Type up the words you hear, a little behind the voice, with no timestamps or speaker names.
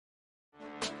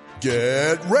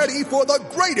Get ready for the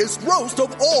greatest roast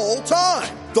of all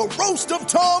time. The Roast of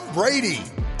Tom Brady.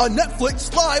 A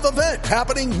Netflix live event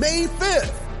happening May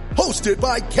 5th. Hosted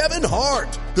by Kevin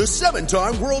Hart. The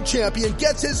 7-time world champion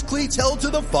gets his cleats held to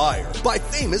the fire by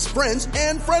famous friends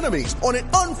and frenemies on an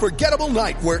unforgettable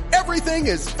night where everything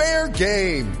is fair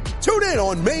game. Tune in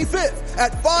on May 5th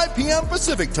at 5 p.m.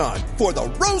 Pacific time for the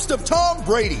Roast of Tom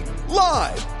Brady.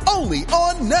 Live only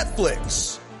on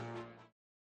Netflix.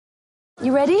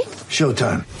 You ready?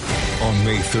 Showtime. On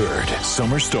May 3rd,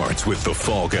 summer starts with The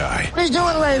Fall Guy. Let's do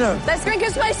it later. Let's drink a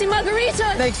spicy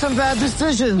margarita. Make some bad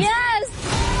decisions. Yes!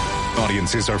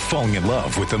 Audiences are falling in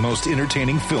love with the most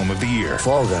entertaining film of the year.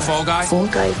 Fall Guy. Fall Guy? Fall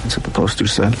Guy. That's what the poster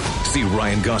said. See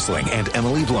Ryan Gosling and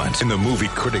Emily Blunt in the movie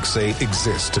critics say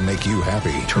exists to make you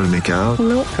happy. Trying to make it out?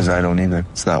 Nope. Because I don't either.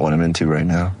 It's not what I'm into right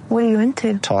now. What are you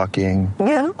into? Talking.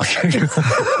 Yeah.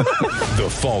 The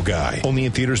Fall Guy. Only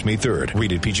in theaters May 3rd.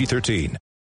 Rated PG-13.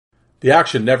 The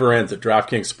action never ends at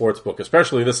DraftKings Sportsbook,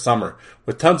 especially this summer.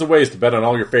 With tons of ways to bet on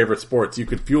all your favorite sports, you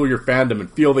can fuel your fandom and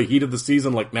feel the heat of the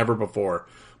season like never before.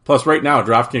 Plus, right now,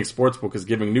 DraftKings Sportsbook is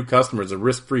giving new customers a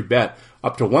risk-free bet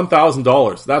up to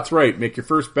 $1,000. That's right, make your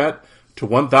first bet to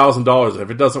 $1,000. If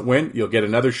it doesn't win, you'll get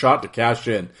another shot to cash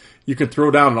in. You can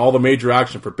throw down on all the major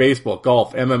action for baseball,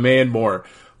 golf, MMA, and more.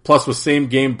 Plus, with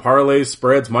same-game parlays,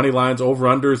 spreads, money lines,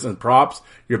 over-unders, and props,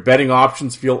 your betting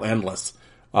options feel endless.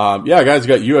 Yeah, guys, you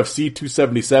got UFC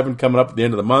 277 coming up at the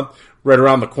end of the month. Right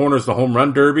around the corner is the Home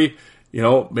Run Derby. You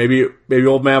know, maybe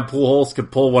old man Pujols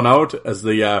could pull one out as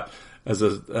the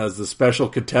special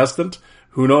contestant.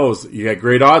 Who knows? You got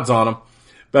great odds on him.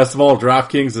 Best of all,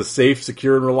 DraftKings is safe,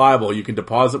 secure, and reliable. You can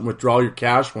deposit and withdraw your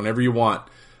cash whenever you want.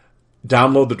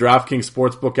 Download the DraftKings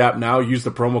Sportsbook app now. Use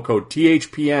the promo code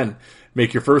THPN.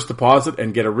 Make your first deposit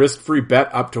and get a risk-free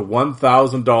bet up to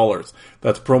 $1,000.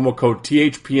 That's promo code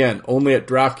THPN only at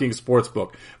DraftKings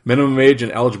Sportsbook. Minimum age and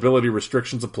eligibility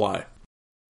restrictions apply.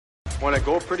 Want to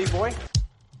go, pretty boy?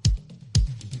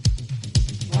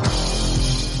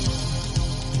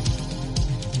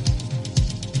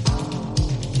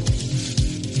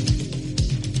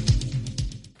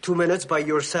 Two minutes by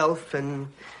yourself and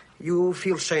you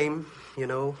feel shame, you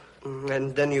know,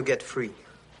 and then you get free.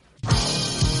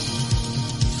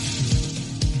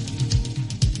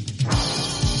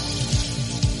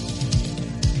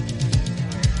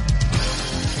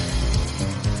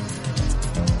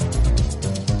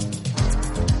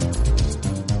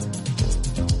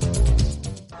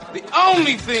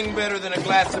 Only thing better than a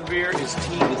glass of beer is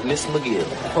tea with Miss McGill.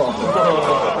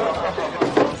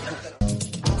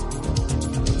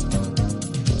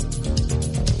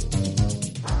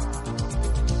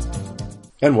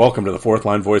 And welcome to the Fourth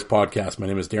Line Voice Podcast. My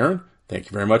name is Darren. Thank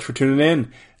you very much for tuning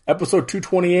in. Episode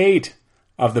 228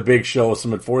 of The Big Show,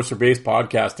 some Enforcer-based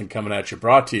podcasting coming at you,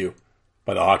 brought to you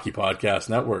by the Hockey Podcast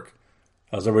Network.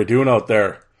 How's everybody doing out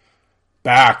there?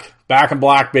 Back in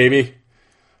black, baby.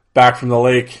 Back from the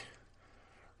lake.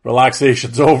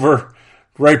 Relaxation's over.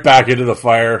 Right back into the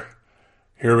fire.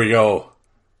 Here we go.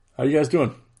 How you guys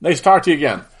doing? Nice to talk to you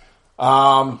again.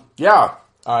 Yeah,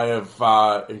 I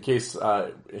have, in case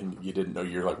and you didn't know,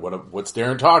 you're like, what's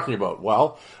Darren talking about?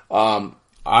 Well,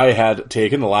 I had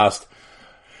taken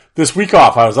this week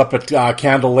off. I was up at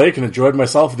Candle Lake and enjoyed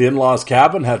myself at the in-laws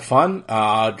cabin, had fun,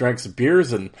 drank some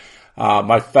beers, and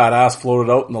my fat ass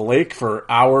floated out in the lake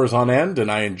for hours on end,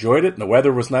 and I enjoyed it, and the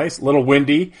weather was nice, a little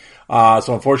windy,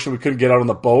 so unfortunately we couldn't get out on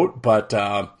the boat, but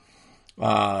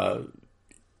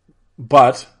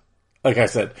like I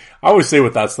said, I always say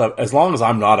with that stuff, as long as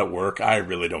I'm not at work, I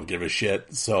really don't give a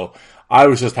shit, so I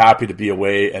was just happy to be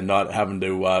away and not having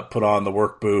to put on the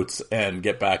work boots and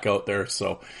get back out there,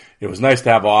 so it was nice to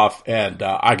have off, and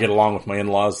I get along with my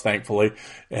in-laws, thankfully,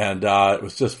 and it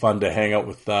was just fun to hang out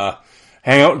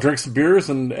and drink some beers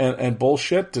and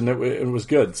bullshit, and it was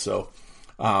good. So,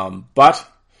 but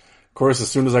of course, as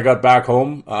soon as I got back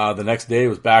home, the next day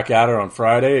was back at it on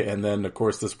Friday, and then of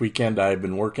course this weekend I've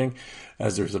been working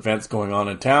as there's events going on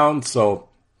in town. So,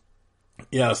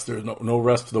 yes, there's no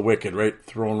rest for the wicked, right?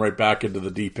 Thrown right back into the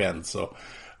deep end. So,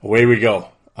 away we go.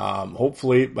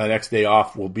 Hopefully, my next day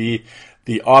off will be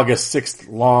the August 6th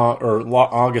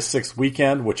August 6th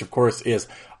weekend, which of course is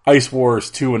Ice Wars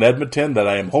 2 in Edmonton that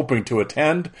I am hoping to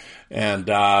attend and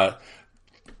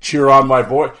cheer on my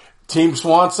boy, Team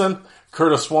Swanson,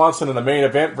 Curtis Swanson in the main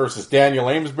event versus Daniel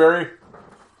Amesbury.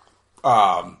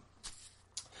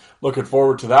 Looking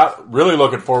forward to that. Really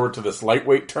looking forward to this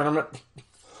lightweight tournament.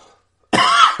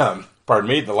 Pardon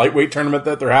me, the lightweight tournament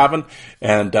that they're having.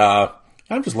 And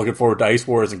I'm just looking forward to Ice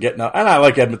Wars and getting out. And I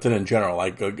like Edmonton in general.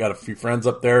 I got a few friends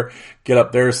up there, get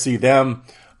up there, see them.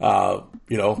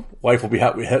 wife will be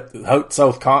happy.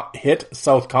 Hit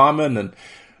South Common and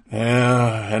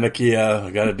a Kia.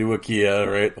 I got to do a Kia,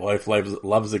 right? Wife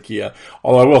loves a Kia.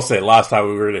 Although I will say, last time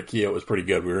we were in a Kia, it was pretty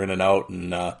good. We were in and out,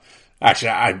 and actually,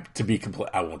 I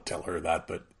won't tell her that,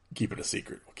 but keep it a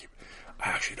secret. I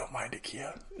actually don't mind a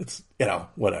Kia. It's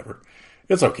whatever.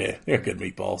 It's okay. They got good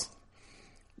meatballs.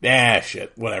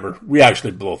 Shit, whatever. We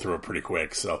actually blow through it pretty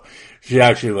quick. So she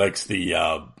actually likes the,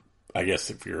 I guess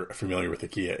if you're familiar with the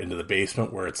Kia, into the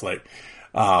basement where it's like,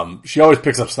 she always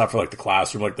picks up stuff for like the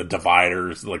classroom, like the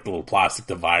dividers, like the little plastic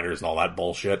dividers and all that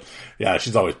bullshit. Yeah,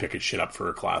 she's always picking shit up for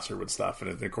her classroom and stuff. And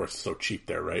of course it's so cheap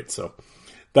there, right? So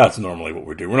that's normally what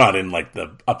we're doing. We're not in like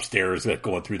the upstairs, like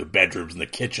going through the bedrooms and the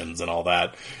kitchens and all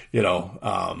that,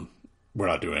 we're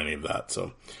not doing any of that.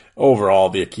 So overall,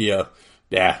 the IKEA,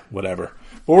 whatever.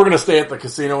 But we're going to stay at the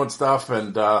casino and stuff.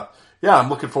 And, I'm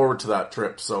looking forward to that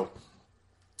trip. So,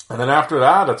 and then after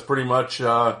that, it's pretty much,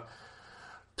 a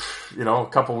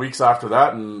couple weeks after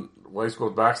that, and wife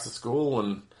goes back to school,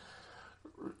 and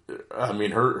I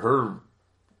mean, her,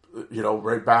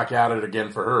 right back at it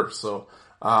again for her. So,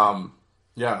 but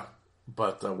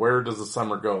where does the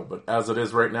summer go? But as it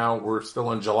is right now, we're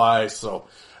still in July, so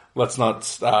let's not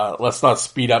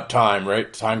speed up time,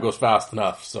 right? Time goes fast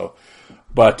enough. So,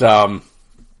 but, I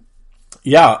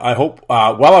hope,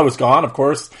 while I was gone, of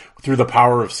course, through the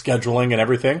power of scheduling and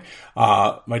everything,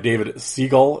 my David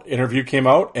Siegel interview came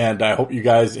out, and I hope you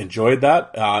guys enjoyed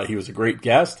that. He was a great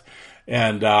guest,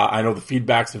 and I know the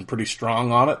feedback's been pretty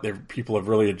strong on it. People have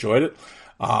really enjoyed it.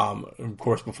 Of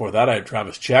course, before that, I had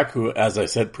Travis Check, who, as I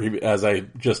said, as I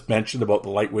just mentioned about the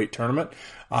lightweight tournament,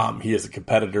 he is a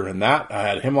competitor in that. I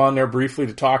had him on there briefly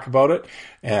to talk about it,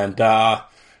 and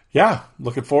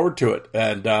looking forward to it.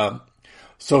 And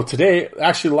so today,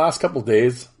 actually, the last couple of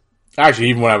days,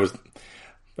 even when I was,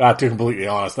 to be completely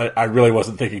honest, I really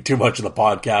wasn't thinking too much of the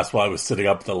podcast while I was sitting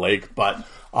up at the lake, but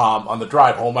on the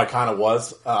drive home, I kind of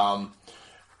was.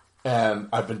 And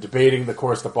I've been debating, of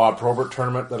course, the Bob Probert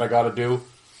tournament that I got to do.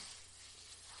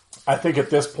 I think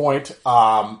at this point,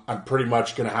 I'm pretty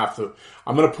much going to have to,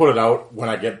 I'm going to put it out when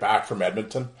I get back from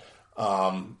Edmonton.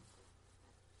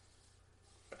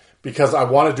 Because I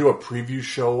want to do a preview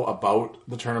show about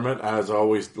the tournament. As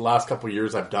always, the last couple of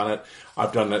years I've done it.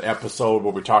 I've done an episode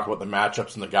where we talk about the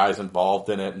matchups and the guys involved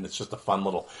in it, and it's just a fun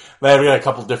little. Then we got a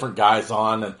couple different guys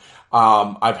on, and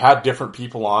I've had different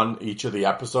people on each of the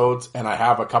episodes, and I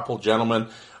have a couple gentlemen.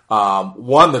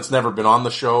 One that's never been on the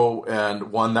show,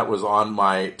 and one that was on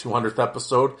my 200th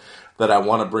episode that I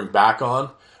want to bring back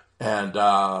on. And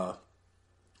no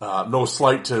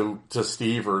slight to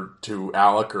Steve or to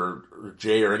Alec or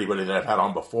Jay or anybody that I've had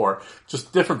on before.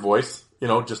 Just different voice,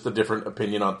 just a different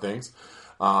opinion on things.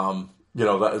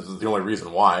 That is the only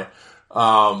reason why.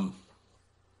 And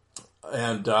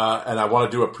I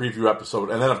want to do a preview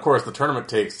episode. And then, of course, the tournament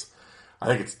takes, I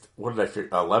think it's,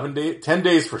 11 days? 10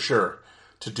 days for sure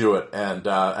to do it. And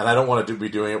I don't want to be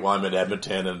doing it while I'm in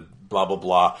Edmonton and blah, blah,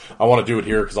 blah. I want to do it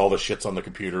here because all the shit's on the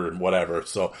computer and whatever.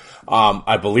 So,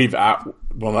 I believe, I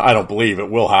don't believe it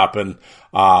will happen.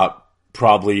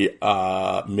 Probably,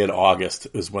 mid-August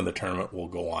is when the tournament will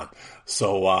go on.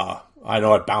 So, I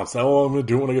know I bounced out, I'm going to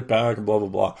do it when I get back and blah,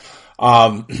 blah,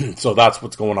 blah. So that's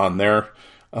what's going on there.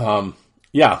 And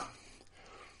I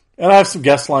have some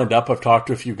guests lined up. I've talked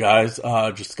to a few guys,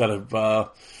 just gotta,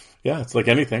 it's like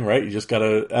anything, right? You just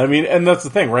gotta, and that's the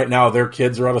thing, right now their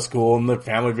kids are out of school and the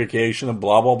family vacation and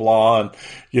blah, blah, blah. And,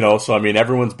 so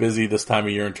everyone's busy this time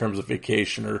of year in terms of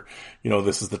vacation or,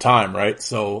 this is the time, right?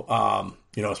 So,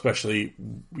 especially,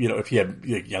 if you have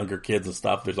younger kids and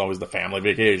stuff, there's always the family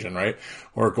vacation, right?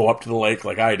 Or go up to the lake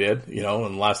like I did,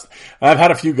 and I've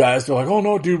had a few guys, they're like, oh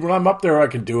no, dude, when I'm up there, I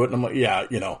can do it. And I'm like,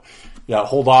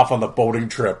 hold off on the boating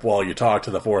trip while you talk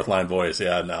to the fourth line voice.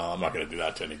 Yeah, no, I'm not going to do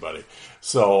that to anybody.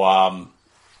 So,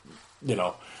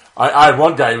 I had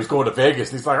one guy who was going to Vegas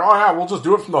and he's like, oh yeah, we'll just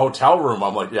do it from the hotel room.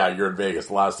 I'm like, yeah, you're in Vegas.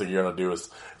 The last thing you're going to do is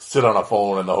sit on a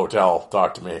phone in the hotel,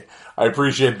 talk to me. I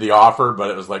appreciated the offer,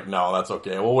 but it was like, no, that's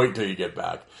okay. We'll wait until you get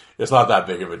back. It's not that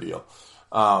big of a deal.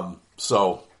 But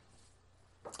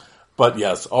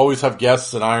yes, always have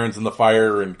guests and irons in the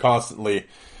fire and constantly,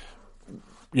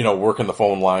 working the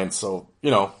phone lines. So,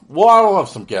 I'll have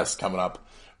some guests coming up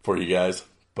for you guys.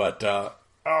 But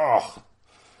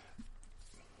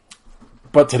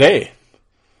today,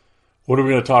 what are we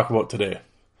going to talk about today?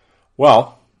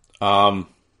 Well,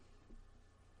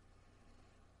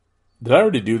 did I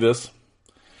already do this?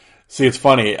 See, it's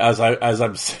funny, oh,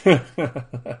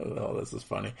 this is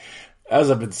funny.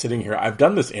 As I've been sitting here, I've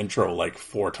done this intro like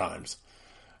 4 times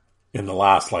in the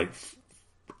last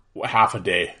half a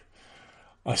day.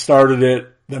 I started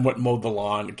it, then went and mowed the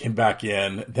lawn, came back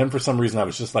in. Then for some reason I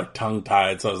was just like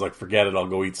tongue-tied, so I was like, forget it, I'll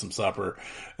go eat some supper.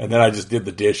 And then I just did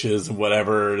the dishes and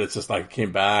whatever, and it's just like, I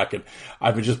came back, and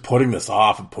I've been just putting this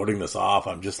off and putting this off.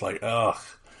 I'm just like, ugh.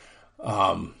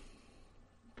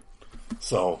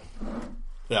 So,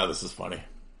 yeah, this is funny.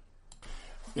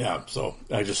 Yeah, so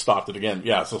I just stopped it again.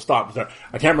 Yeah, so stop.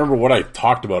 I can't remember what I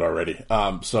talked about already.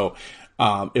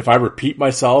 If I repeat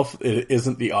myself, it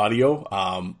isn't the audio.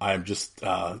 I'm just,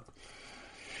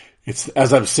 it's,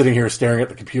 as I'm sitting here staring at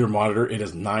the computer monitor, it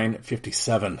is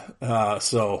 9:57.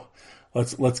 So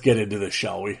let's get into this,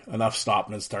 shall we? Enough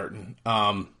stopping and starting.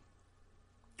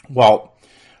 Well,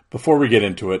 before we get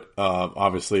into it,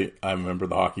 obviously I'm a member of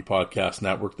the Hockey Podcast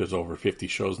Network. There's over 50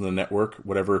 shows in the network.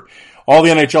 Whatever, all the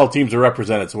NHL teams are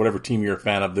represented, so whatever team you're a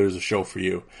fan of, there's a show for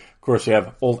you. Of course, we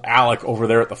have old Alec over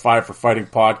there at the Five for Fighting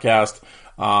podcast.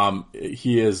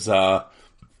 He is been a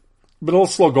little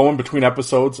slow going between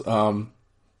episodes.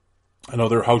 I know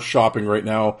they're house shopping right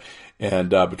now, and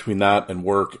between that and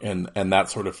work and that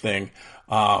sort of thing,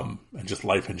 and just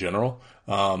life in general,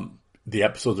 the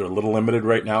episodes are a little limited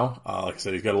right now. Like I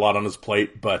said, he's got a lot on his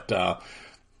plate, but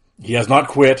he has not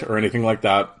quit or anything like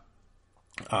that.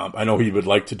 I know he would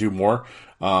like to do more.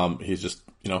 He's just,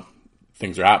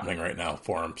 things are happening right now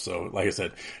for him. So, like I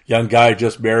said, young guy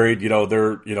just married,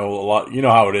 they're, a lot,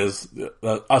 how it is.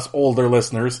 Us older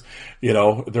listeners,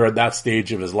 they're at that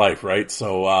stage of his life, right?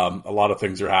 So, a lot of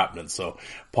things are happening. So,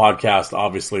 podcast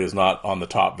obviously is not on the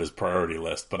top of his priority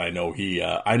list, but I know he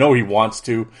wants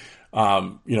to,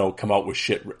 come out with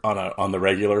shit on the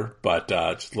regular, but,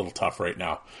 just a little tough right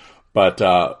now. But,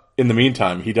 in the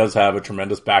meantime, he does have a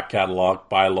tremendous back catalog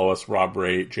by Lois, Rob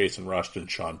Ray, Jason Rushton,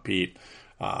 Sean Pete,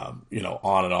 on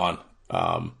and on.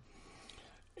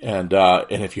 And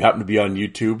if you happen to be on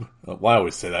YouTube, well, I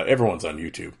always say that everyone's on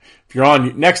YouTube. If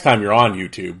you're next time you're on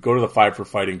YouTube, go to the Five for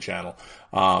Fighting channel.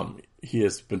 He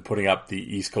has been putting up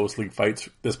the East Coast League fights.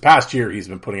 This past year, he's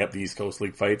been putting up the East Coast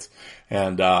League fights.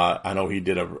 And, I know he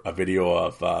did a video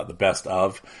of, the best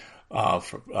of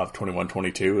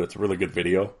 21-22. It's a really good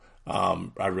video.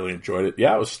 I really enjoyed it.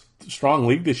 Yeah, it was a strong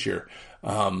league this year.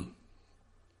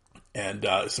 And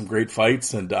some great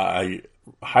fights, and I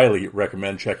highly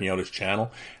recommend checking out his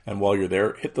channel. And while you're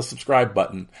there, hit the subscribe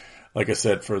button. Like I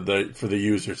said, for the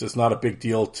users, it's not a big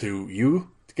deal to you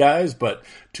guys, but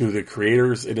to the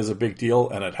creators, it is a big deal,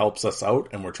 and it helps us out.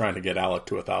 And we're trying to get Alec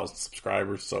to 1,000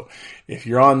 subscribers. So if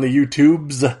you're on the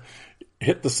YouTubes,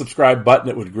 hit the subscribe button.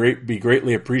 It would be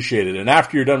greatly appreciated. And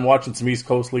after you're done watching some East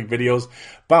Coast League videos,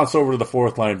 bounce over to the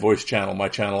Fourth Line Voice channel, my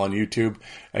channel on YouTube.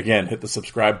 Again, hit the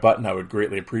subscribe button. I would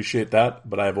greatly appreciate that.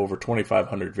 But I have over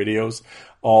 2,500 videos,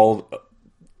 all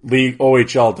league,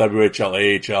 OHL, WHL,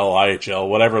 AHL, IHL,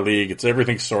 whatever league. It's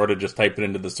everything sorted. Just type it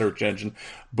into the search engine.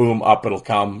 Boom, up it'll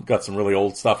come. Got some really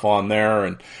old stuff on there,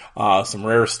 and some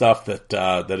rare stuff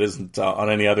that isn't on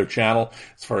any other channel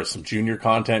as far as some junior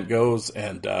content goes.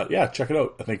 And yeah, check it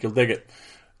out. I think you'll dig it.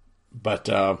 But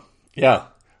yeah,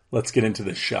 let's get into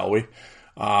this, shall we?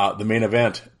 The main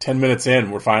event. 10 minutes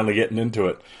in, we're finally getting into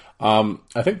it.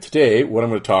 I think today what I'm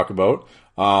going to talk about,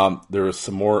 there was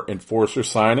some more enforcer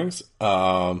signings.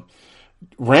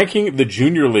 Ranking the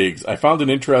junior leagues. I found an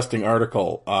interesting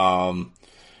article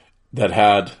that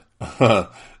had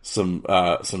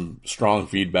some strong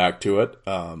feedback to it.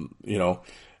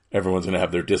 Everyone's going to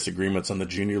have their disagreements on the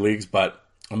junior leagues, but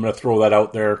I'm going to throw that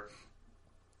out there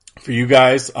for you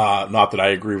guys. Not that I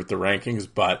agree with the rankings,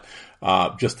 but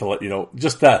just to let you know,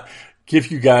 just to give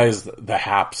you guys the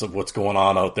haps of what's going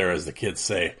on out there, as the kids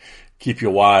say. Keep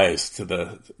you wise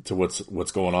to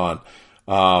what's going on.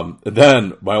 And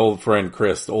then my old friend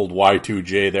Chris, the old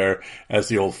Y2J there, as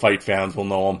the old fight fans will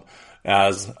know him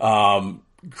as,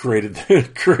 created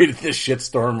this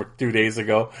shitstorm 2 days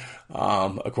ago.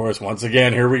 Of course, once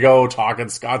again, here we go, talking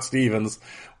Scott Stevens,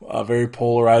 a very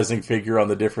polarizing figure on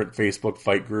the different Facebook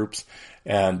fight groups.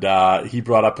 And, he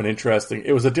brought up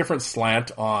it was a different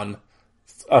slant on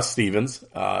Stevens,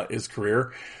 his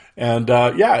career. And,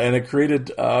 and it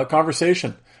created a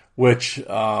conversation, which,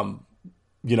 I've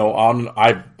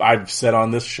said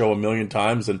on this show a million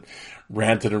times and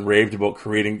ranted and raved about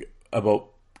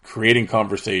creating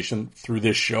conversation through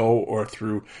this show or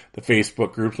through the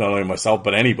Facebook groups, not only myself,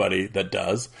 but anybody that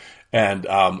does. And,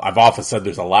 I've often said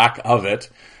there's a lack of it.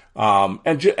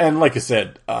 And like I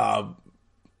said,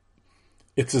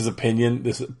 it's his opinion,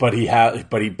 but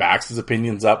he backs his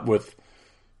opinions up with,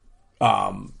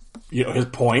 his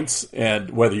points, and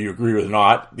whether you agree with it or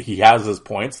not, he has his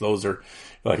points. Those are,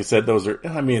 like I said, at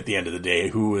the end of the day,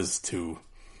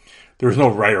 there's no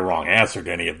right or wrong answer to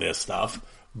any of this stuff,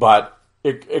 but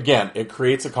it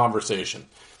creates a conversation.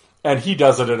 and he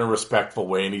does it in a respectful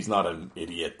way, and he's not an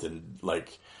idiot. And like,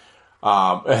 him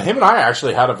and I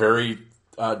actually had a very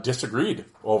disagreed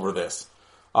over this.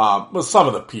 Well, some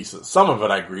of the pieces, some of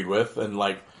it I agreed with,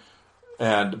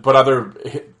 but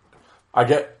I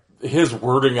get his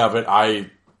wording of it. I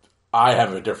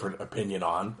have a different opinion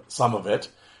on some of it,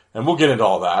 and we'll get into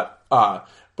all that.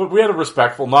 But we had a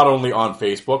respectful, not only on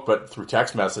Facebook, but through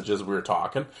text messages, we were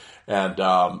talking. And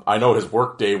I know his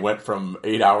work day went from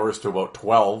 8 hours to about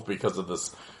 12 because of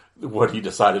this, what he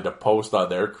decided to post on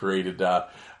there created,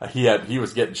 he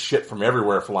was getting shit from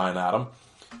everywhere flying at him.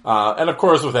 And of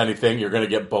course, with anything, you're going to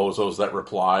get bozos that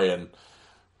reply and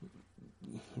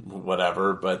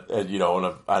whatever. But, and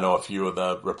I know a few of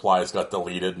the replies got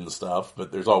deleted and stuff,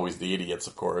 but there's always the idiots,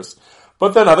 of course.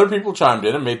 But then other people chimed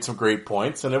in and made some great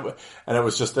points, and it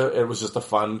was just a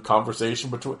fun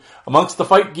conversation amongst the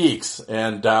fight geeks.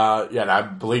 And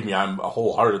and believe me, I'm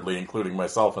wholeheartedly including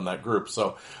myself in that group.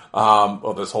 So,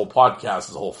 this whole podcast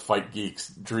is a whole fight geeks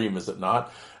dream, is it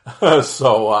not?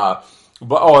 So,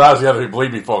 but that was the other thing.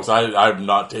 Believe me, folks, I'm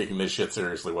not taking this shit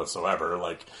seriously whatsoever.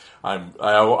 Like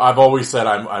I've always said,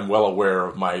 I'm well aware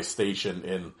of my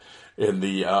station in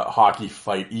the hockey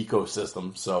fight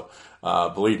ecosystem. So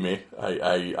believe me,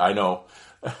 I know.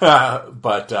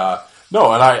 But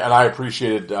no, and I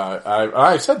appreciated.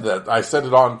 I said that. I said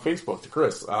it on Facebook to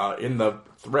Chris in the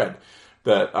thread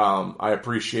that I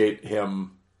appreciate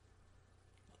him.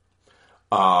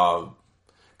 Because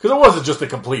it wasn't just a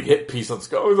complete hit piece. Let's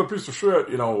go, he's a piece of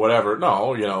shit, whatever.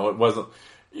 No, it wasn't.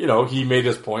 He made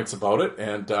his points about it,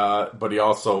 and but he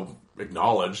also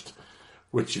acknowledged,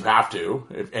 which you have to,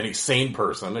 if any sane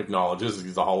person acknowledges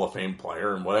he's a Hall of Fame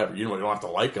player and whatever. You don't have to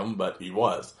like him, but he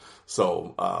was.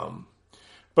 So,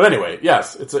 but anyway,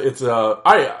 yes,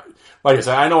 like I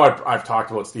said, I know I've talked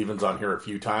about Stevens on here a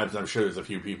few times, and I'm sure there's a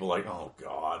few people like, oh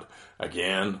God,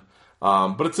 again.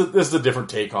 But this is a different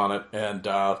take on it, and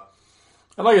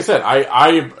like I said,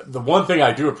 the one thing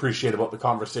I do appreciate about the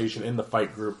conversation in the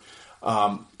fight group,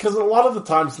 because a lot of the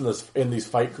times in these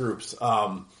fight groups,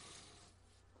 and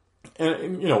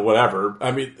whatever.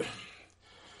 I mean,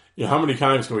 how many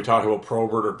times can we talk about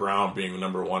Probert or Brown being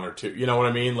number 1 or 2? You know what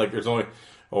I mean? Like, there's only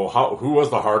who was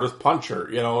the hardest puncher?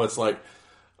 It's like,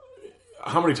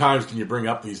 how many times can you bring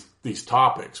up these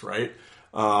topics, right?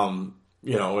 And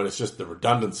it's just the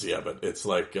redundancy of it. It's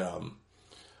like, but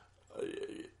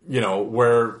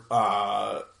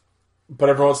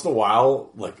every once in a while,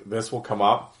 like this will come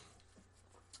up.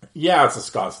 Yeah, it's a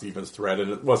Scott Stevens thread,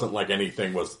 and it wasn't like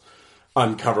anything was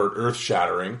uncovered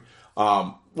earth-shattering.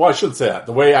 Well, I shouldn't say that.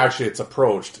 The way actually it's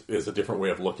approached is a different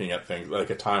way of looking at things, like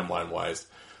a timeline-wise.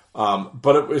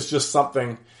 But it was just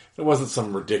something, it wasn't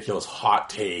some ridiculous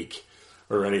hot take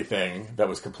or anything that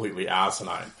was completely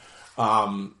asinine.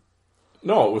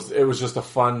 No, it was just a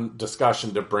fun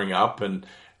discussion to bring up, and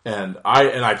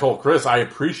I told Chris I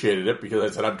appreciated it because I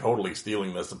said I'm totally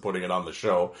stealing this and putting it on the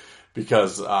show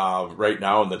because right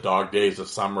now in the dog days of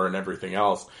summer and everything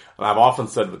else, and I've often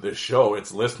said with this show,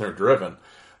 it's listener driven.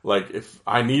 Like, if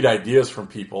I need ideas from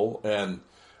people and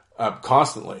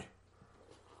constantly,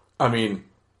 I mean,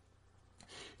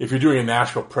 if you're doing a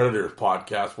Nashville Predators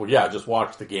podcast, well, yeah, just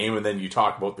watch the game and then you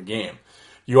talk about the game.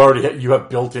 You have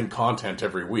built-in content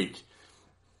every week.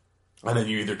 And then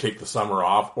you either take the summer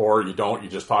off or you don't. You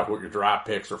just talk about your draft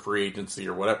picks or free agency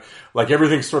or whatever. Like,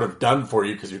 everything's sort of done for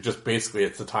you because you're just basically,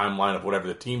 it's the timeline of whatever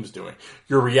the team's doing.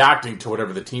 You're reacting to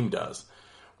whatever the team does.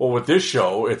 Well, with this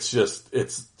show, it's just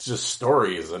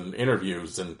stories and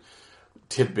interviews and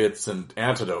tidbits and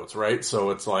anecdotes, right?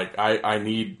 So it's like, I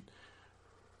need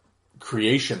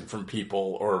creation from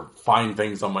people or find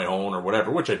things on my own or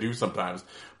whatever, which I do sometimes.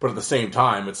 But at the same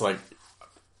time, it's like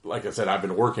I said, I've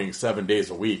been working 7 days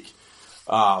a week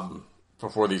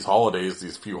before these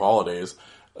few holidays.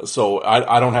 So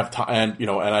I don't have time,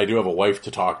 and I do have a wife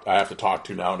to talk, I have to talk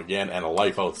to now and again, and a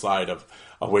life outside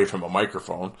away from a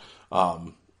microphone.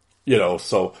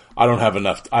 So I don't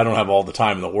have all the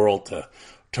time in the world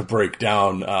to break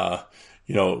down,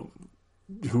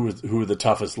 who are the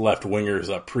toughest left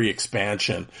wingers,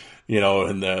 pre-expansion,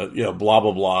 and the, blah,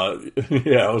 blah, blah,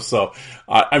 so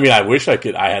I wish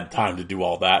I had time to do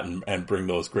all that and bring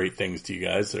those great things to you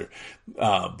guys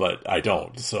but I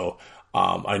don't. So,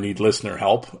 I need listener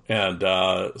help. And,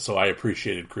 so I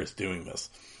appreciated Chris doing this.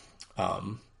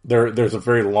 There's a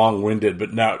very long-winded,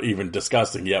 but not even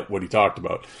discussing yet what he talked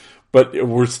about. But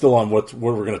we're still on what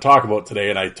we're going to talk about today,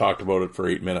 and I talked about it for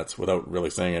 8 minutes without really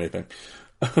saying anything.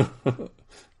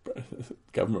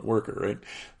 Government worker, right?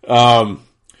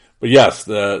 But yes,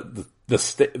 the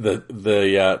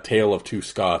tale of two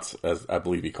Scots, as I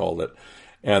believe he called it.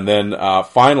 And then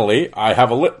finally, I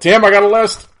have a list. Tim, I got a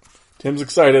list. Tim's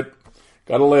excited.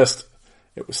 Got a list.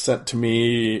 It was sent to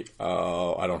me.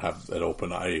 I don't have it open.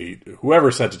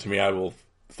 Whoever sent it to me, I will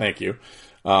thank you.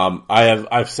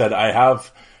 I've said I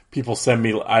have people send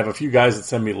me. I have a few guys that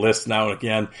send me lists now and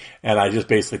again, and I just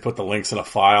basically put the links in a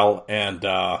file, and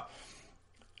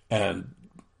when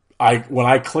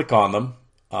I click on them,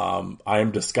 I am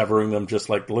discovering them just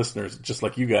like the listeners, just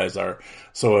like you guys are.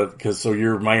 So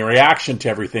my reaction to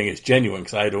everything is genuine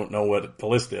because I don't know what the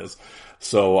list is.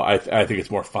 So I think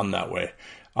it's more fun that way.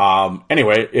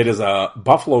 Anyway, it is a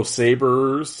Buffalo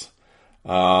Sabres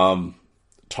top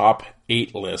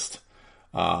 8 list.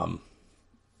 I'm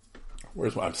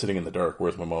sitting in the dark.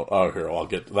 Where's my oh, here,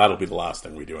 that'll be the last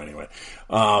thing we do anyway.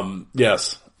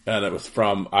 Yes. And it was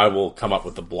from, I will come up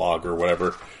with the blog or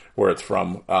whatever, where it's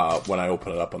from, when I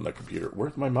open it up on the computer.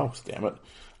 Where's my mouse? Damn it.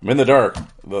 I'm in the dark.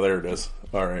 Oh, there it is.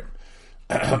 All right.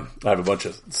 I have a bunch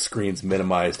of screens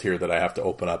minimized here that I have to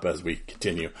open up as we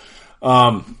continue.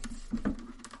 Oh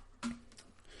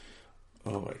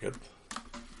my god. You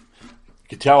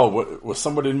could tell was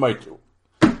somebody in my,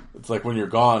 it's like when you're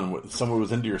gone, someone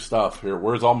was into your stuff. Here,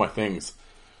 where's all my things?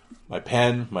 My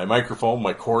pen, my microphone,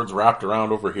 my cords wrapped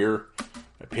around over here,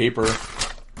 my paper.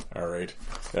 All right.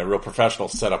 Yeah, real professional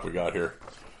setup we got here.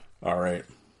 All right.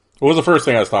 What was the first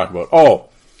thing I was talking about? Oh,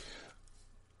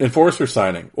 enforcer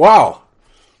signing. Wow.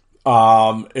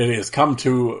 It has come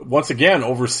to, once again,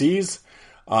 overseas,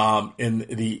 in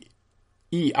the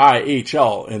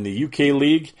EIHL, in the UK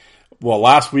League. Well,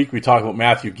 last week we talked about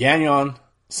Matthew Gagnon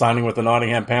signing with the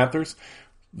Nottingham Panthers.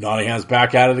 Nottingham's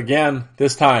back at it again.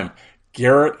 This time,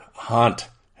 Garrett Hunt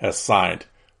has signed.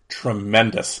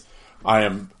 Tremendous. I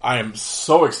am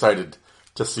so excited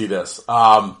to see this.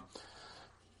 I've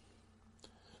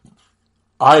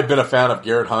been a fan of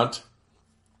Garrett Hunt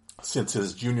since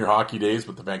his junior hockey days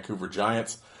with the Vancouver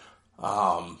Giants.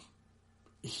 I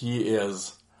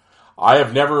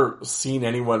have never seen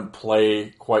anyone play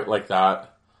quite like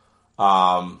that,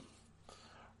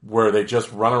 where they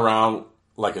just run around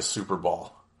like a Super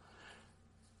Bowl.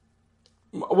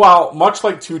 Well, much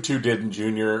like Tutu did in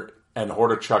junior and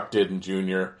Hordichuk did in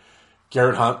junior,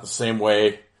 Garrett Hunt the same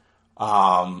way.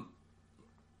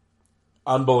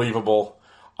 Unbelievable.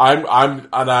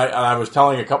 I was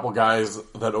telling a couple guys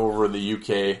that over in the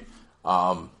UK,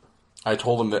 I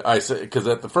told them that I said, because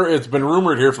at the first, it's been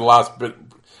rumored here for the last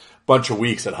bunch of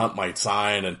weeks that Hunt might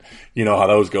sign, and you know how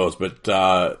those goes. But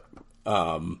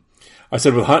I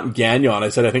said with Hunt and Gagnon, I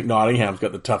said I think Nottingham's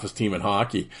got the toughest team in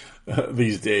hockey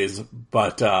these days.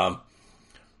 But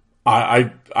I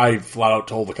flat out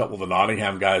told a couple of the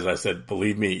Nottingham guys, I said,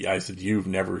 believe me, I said, you've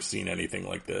never seen anything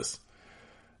like this.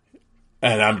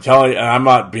 And I'm telling you, and I'm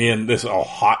not being this a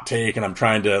hot take, and I'm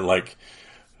trying to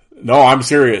no, I'm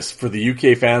serious. For the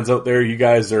UK fans out there, you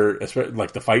guys are, especially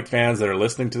like the fight fans that are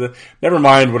listening to this, never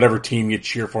mind whatever team you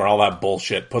cheer for, all that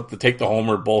bullshit. Take the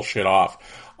homer bullshit off.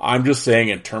 I'm just saying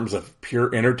in terms of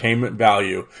pure entertainment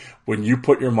value, when you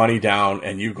put your money down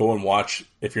and you go and watch,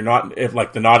 if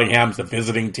like the Nottingham's the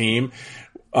visiting team,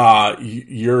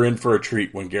 you're in for a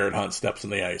treat when Garrett Hunt steps in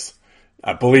the ice.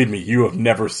 Believe me, you have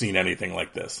never seen anything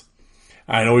like this.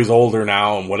 I know he's older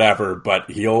now and whatever, but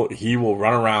he will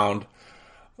run around,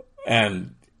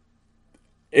 and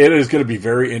it is going to be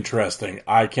very interesting.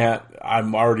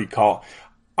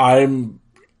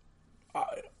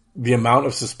 The amount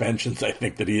of suspensions I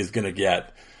think that he is going to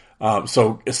get.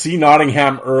 So see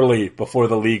Nottingham early before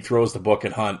the league throws the book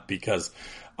at Hunt, because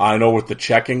I know with the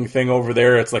checking thing over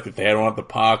there, it's like if they don't have the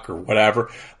puck or whatever.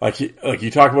 Like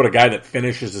you talk about a guy that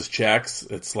finishes his checks,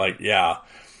 it's like, yeah.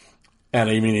 And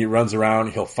I mean, he runs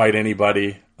around, he'll fight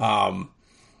anybody.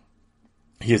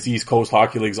 He is East Coast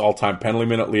Hockey League's all-time penalty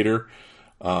minute leader.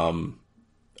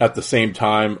 At the same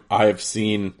time, I have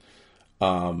seen,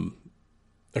 of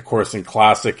course, in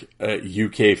classic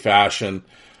UK fashion,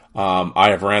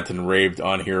 I have ranted and raved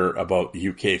on here about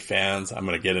UK fans. I'm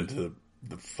going to get into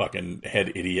the fucking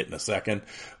head idiot in a second.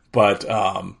 But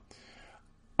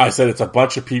I said it's a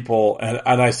bunch of people,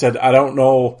 and I said, I don't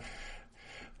know.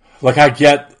 Like, I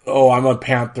get, I'm a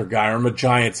Panther guy, or I'm a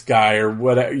Giants guy, or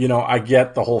whatever, I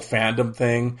get the whole fandom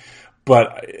thing,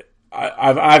 but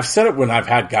I've said it when I've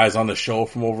had guys on the show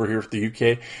from over here for the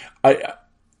UK,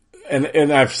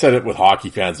 and I've said it with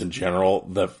hockey fans in general,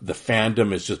 the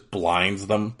fandom just blinds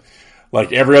them.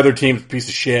 Like, every other team's a piece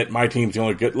of shit, my team's the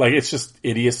only good, like, it's just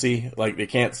idiocy, like, they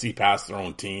can't see past their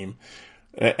own team.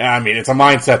 I mean, it's a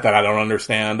mindset that I don't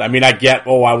understand. I mean, I get,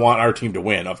 I want our team to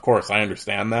win. Of course, I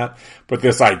understand that. But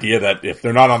this idea that if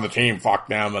they're not on the team, fuck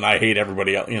them, and I hate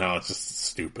everybody else, it's just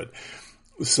stupid.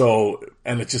 So,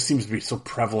 and it just seems to be so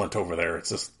prevalent over there. It's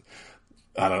just,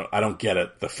 I don't get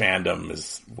it. The fandom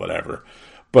is whatever.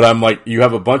 But I'm like, you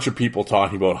have a bunch of people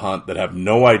talking about Hunt that have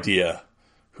no idea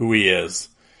who he is.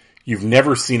 You've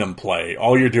never seen him play.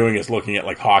 All you're doing is looking at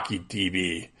like Hockey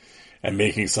DB and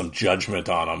making some judgment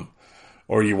on him.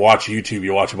 Or you watch YouTube,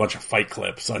 you watch a bunch of fight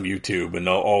clips on YouTube and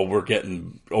we're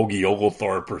getting Ogie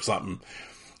Oglethorpe or something.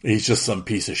 He's just some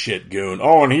piece of shit goon.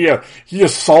 Oh, and he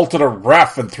assaulted a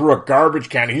ref and threw a garbage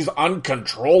can. He's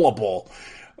uncontrollable.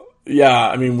 Yeah,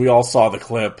 I mean, we all saw the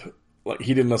clip. Like,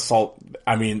 he didn't assault.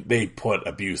 I mean, they put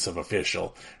abusive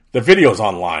official. The video's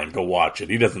online. Go watch it.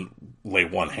 He doesn't lay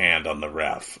one hand on the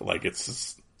ref. Like, it's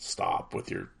just, stop with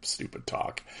your stupid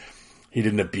talk. He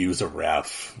didn't abuse a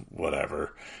ref,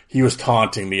 whatever. He was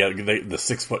taunting the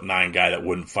 6'9" guy that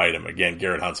wouldn't fight him. Again,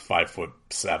 Garrett Hunt's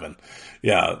 5'7".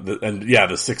 Yeah, the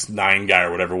 6'9" guy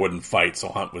or whatever wouldn't fight, so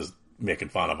Hunt was making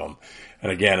fun of him.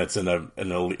 And again, it's it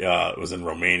was in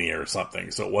Romania or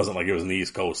something, so it wasn't like it was in the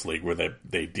East Coast League where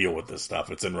they deal with this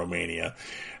stuff. It's in Romania,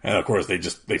 and of course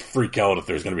they freak out if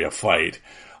there's going to be a fight.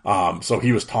 So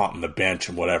he was taunting the bench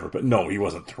and whatever, but no, he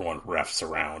wasn't throwing refs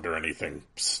around or anything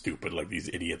stupid like these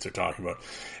idiots are talking about.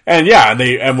 And yeah,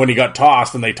 and when he got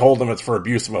tossed and they told him it's for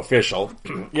abusive official,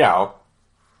 yeah,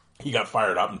 he got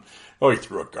fired up and, he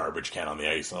threw a garbage can on the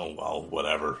ice. Oh, well,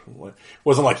 whatever. It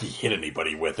wasn't like he hit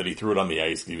anybody with it. He threw it on the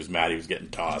ice and he was mad he was getting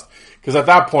tossed. Because at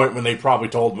that point, when they probably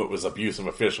told him it was abusive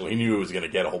official, he knew he was going to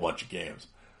get a whole bunch of games.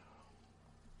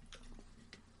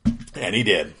 And he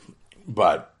did.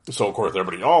 But, so of course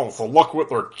everybody, so look what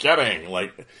they're getting.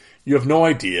 Like, you have no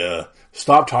idea.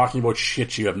 Stop talking about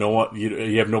shit you have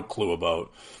no clue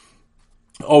about.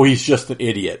 Oh, he's just an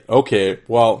idiot. Okay,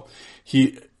 well,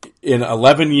 in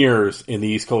 11 years in the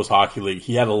East Coast Hockey League,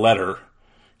 he had a letter.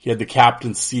 He had the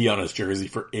Captain C on his jersey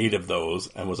for 8 of those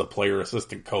and was a player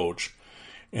assistant coach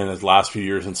in his last few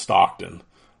years in Stockton.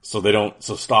 So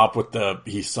stop with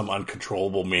he's some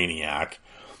uncontrollable maniac.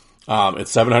 In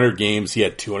 700 games, he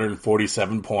had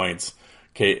 247 points.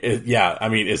 Okay, yeah, I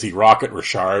mean, is he Rocket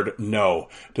Richard? No.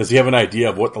 Does he have an idea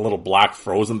of what the little black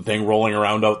frozen thing rolling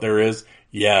around out there is?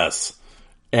 Yes.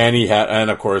 And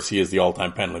of course, he is the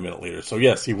all-time penalty minute leader. So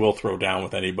yes, he will throw down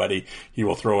with anybody. He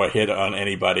will throw a hit on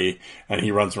anybody, and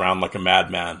he runs around like a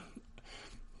madman.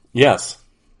 Yes.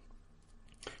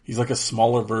 He's like a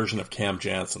smaller version of Cam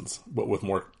Janssens, but with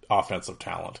more offensive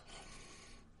talent.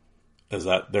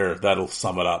 That'll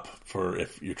sum it up for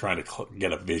if you're trying to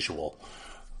get a visual.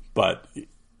 But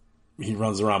he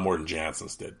runs around more than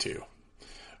Janssens did too.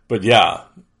 But yeah,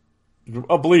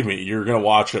 believe me, you're going to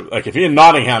watch it. Like if he's in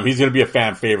Nottingham, he's going to be a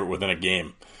fan favorite within a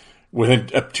game. Within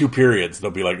 2 periods,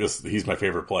 they'll be like, he's my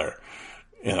favorite player.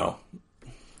 You know.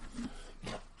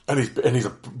 And he's a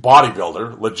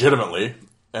bodybuilder, legitimately,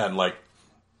 and like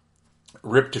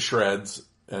ripped to shreds.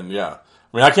 And yeah.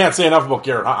 I mean, I can't say enough about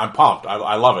Garrett Hunt. I'm pumped.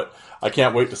 I love it. I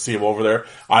can't wait to see him over there.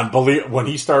 When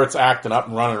he starts acting up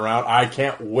and running around, I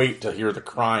can't wait to hear the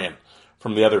crying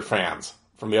from the other fans,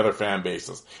 from the other fan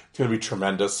bases. It's going to be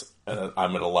tremendous, and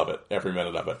I'm going to love it, every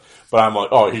minute of it. But I'm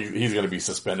like, he's going to be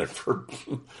suspended for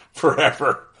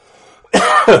forever.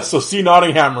 So see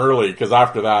Nottingham early, because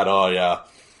after that, yeah.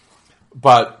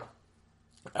 But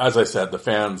as I said, the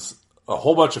fans, a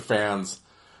whole bunch of fans,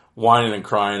 whining and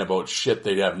crying about shit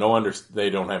they don't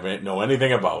know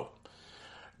anything about.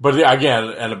 But again,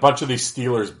 and a bunch of these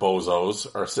Steelers bozos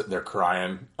are sitting there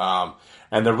crying.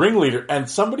 And the ringleader, and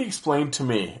somebody explained to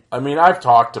me, I mean, I've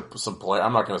talked to some players,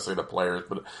 I'm not going to say the players,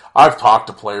 but I've talked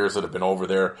to players that have been over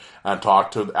there and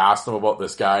asked them about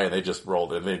this guy, and they just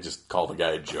rolled in. They just called the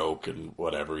guy a joke and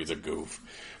whatever, he's a goof.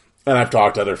 And I've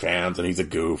talked to other fans, and he's a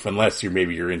goof, unless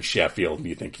you're in Sheffield and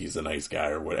you think he's a nice guy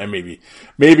or what, and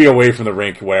maybe away from the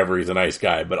rink, whatever, he's a nice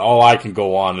guy. But all I can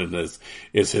go on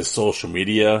is his social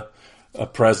media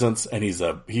presence, and he's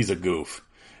a goof.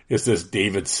 It's this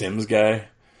David Sims guy.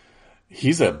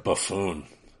 He's a buffoon.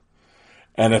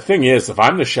 And the thing is, if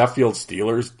I'm the Sheffield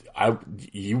Steelers,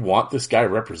 you want this guy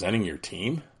representing your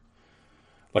team?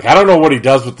 Like, I don't know what he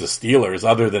does with the Steelers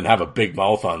other than have a big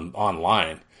mouth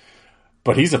online.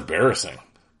 But he's embarrassing.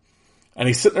 And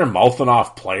he's sitting there mouthing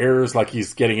off players like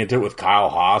he's getting into it with Kyle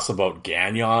Haas about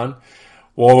Gagnon.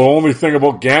 Well, the only thing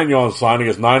about Gagnon signing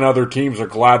is 9 other teams are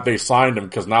glad they signed him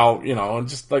because now, and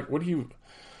just like, what are you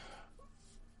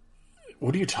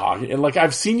talking? And like,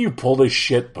 I've seen you pull this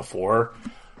shit before.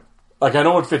 Like, I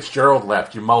know when Fitzgerald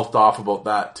left, you mouthed off about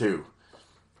that too.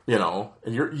 And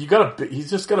he's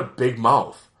just got a big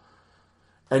mouth.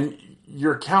 And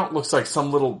your account looks like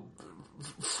some little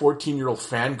 14-year-old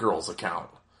fangirl's account.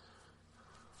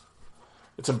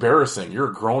 It's embarrassing. You're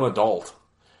a grown adult.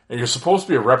 And you're supposed to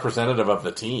be a representative of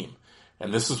the team.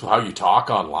 And this is how you talk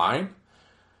online?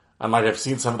 And like I've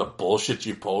seen some of the bullshit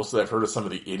you've posted. I've heard of some of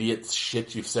the idiot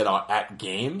shit you've said at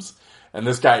games. And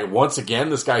this guy, once again,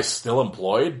 this guy's still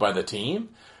employed by the team.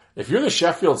 If you're the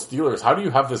Sheffield Steelers, how do you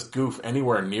have this goof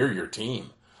anywhere near your team?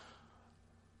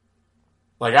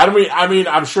 Like, I mean,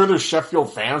 I'm sure there's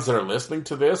Sheffield fans that are listening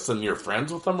to this and you're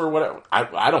friends with them or whatever.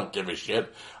 I don't give a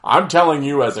shit. I'm telling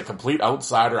you as a complete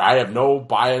outsider, I have no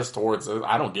bias towards it.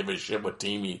 I don't give a shit what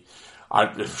team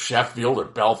Sheffield or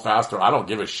Belfast, or I don't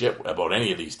give a shit about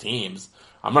any of these teams.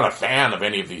 I'm not a fan of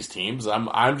any of these teams.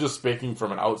 I'm just speaking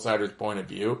from an outsider's point of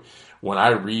view. When I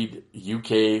read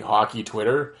UK hockey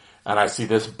Twitter and I see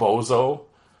this bozo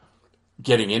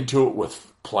getting into it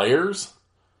with players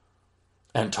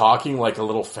and talking like a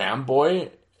little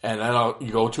fanboy, and then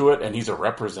you go to it and he's a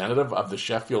representative of the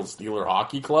Sheffield Steeler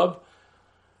Hockey Club,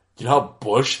 you know how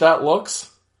bush that looks?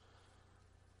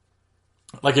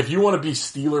 Like, if you want to be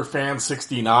Steeler fan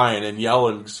 69 and yell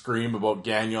and scream about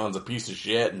Gagnon's a piece of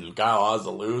shit and Kyle Haas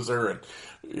a loser and,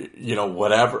 you know,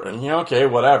 whatever, and, you know, okay,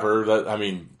 whatever. I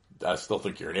mean, I still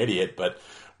think you're an idiot, but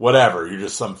whatever. You're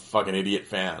just some fucking idiot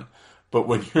fan. But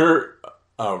when you're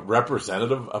a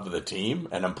representative of the team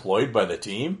and employed by the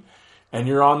team and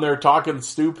you're on there talking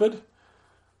stupid,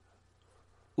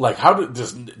 like,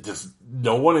 does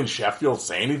no one in Sheffield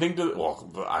say anything to?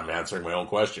 Well, I'm answering my own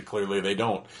question. Clearly they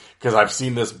don't, because I've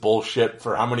seen this bullshit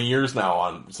for how many years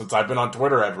now? Since I've been on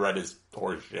Twitter, I've read his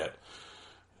horse shit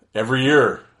every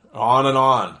year, on and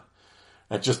on.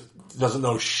 It just doesn't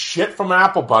know shit from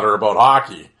apple butter about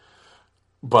hockey,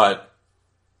 but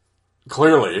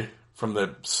clearly from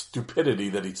the stupidity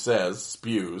that he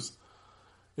spews,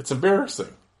 it's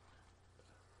embarrassing.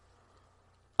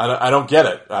 I don't get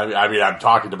it. I mean, I'm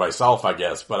talking to myself, I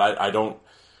guess, but I don't,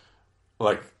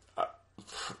 like,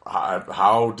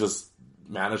 how does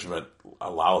management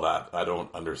allow that? I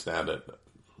don't understand it.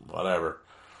 Whatever.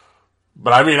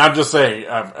 But I mean, I'm just saying,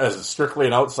 as strictly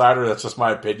an outsider, that's just my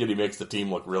opinion. He makes the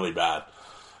team look really bad,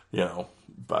 you know,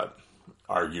 but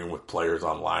arguing with players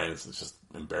online is just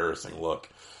embarrassing look.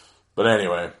 But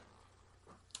anyway,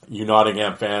 you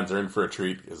Nottingham fans are in for a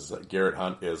treat, because Garrett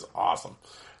Hunt is awesome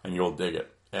and you'll dig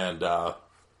it. And,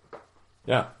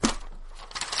 yeah.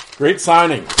 Great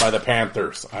signing by the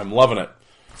Panthers. I'm loving it.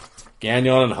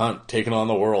 Gagnon and Hunt taking on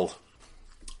the world.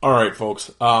 All right, folks.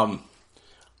 The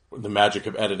magic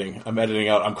of editing. I'm editing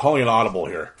out. I'm calling an audible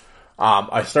here.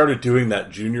 I started doing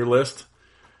that junior list,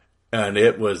 and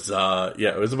it was,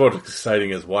 it was about as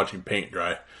exciting as watching paint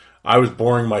dry. I was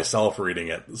boring myself reading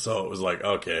it, so it was like,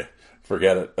 okay,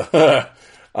 forget it.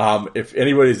 If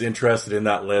anybody's interested in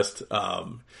that list,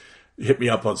 hit me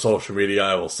up on social media.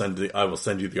 I will send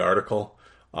you the article.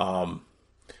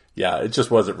 It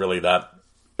just wasn't really that.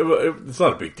 It's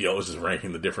not a big deal. It was just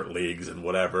ranking the different leagues and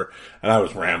whatever. And I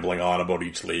was rambling on about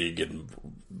each league, and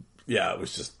it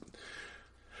was just.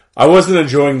 I wasn't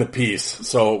enjoying the piece,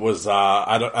 so it was.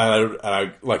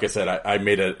 I like I said, I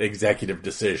made an executive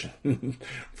decision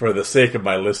for the sake of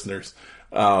my listeners.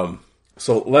 So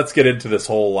let's get into this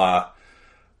whole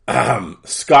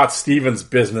Scott Stevens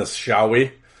business, shall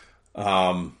we?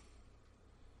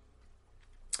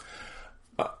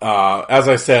 As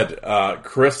I said,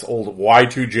 Chris, old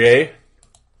Y2J,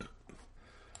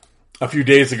 a few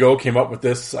days ago came up with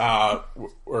this,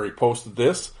 where he posted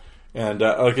this. And,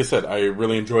 like I said, I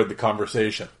really enjoyed the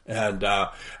conversation. And,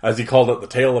 as he called it, the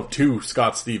tale of two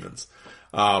Scott Stevens.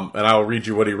 And I'll read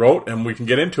you what he wrote and we can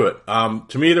get into it.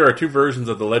 To me, there are two versions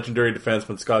of the legendary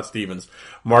defenseman Scott Stevens,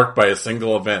 marked by a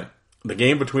single event. The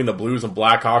game between the Blues and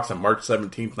Blackhawks on March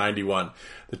 17th, 91.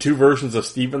 The two versions of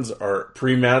Stevens are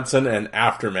pre-Manson and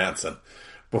after Manson.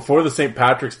 Before the St.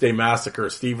 Patrick's Day Massacre,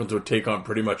 Stevens would take on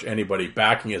pretty much anybody,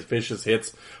 backing his vicious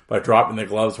hits by dropping the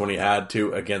gloves when he had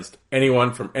to against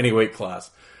anyone from any weight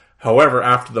class. However,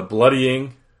 after the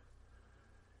bloodying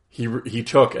he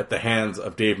took at the hands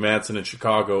of Dave Manson in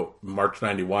Chicago, March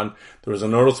 91, there was a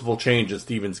noticeable change in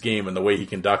Stevens' game and the way he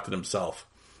conducted himself.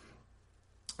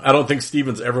 I don't think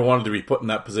Stevens ever wanted to be put in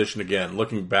that position again,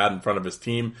 looking bad in front of his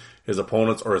team, his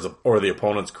opponents, or the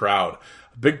opponent's crowd.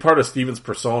 A big part of Stevens'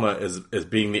 persona is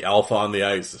being the alpha on the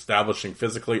ice, establishing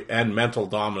physically and mental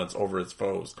dominance over his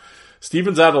foes.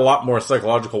 Stevens added a lot more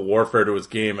psychological warfare to his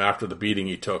game after the beating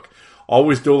he took,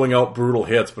 always doling out brutal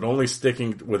hits, but only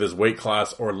sticking with his weight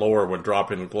class or lower when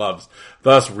dropping gloves,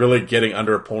 thus really getting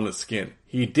under opponents' skin.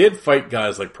 He did fight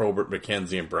guys like Probert,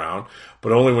 McKenzie, and Brown,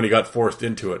 but only when he got forced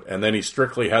into it, and then he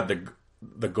strictly had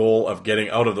the goal of getting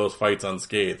out of those fights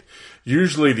unscathed.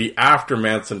 Usually the after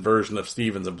Manson version of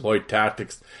Stevens employed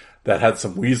tactics that had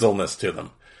some weaselness to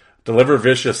them. Deliver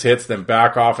vicious hits, then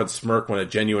back off and smirk when a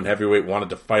genuine heavyweight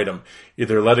wanted to fight him,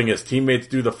 either letting his teammates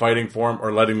do the fighting for him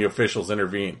or letting the officials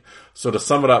intervene. So to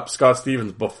sum it up, Scott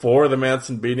Stevens before the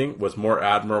Manson beating was more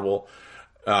admirable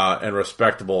and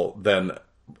respectable than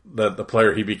the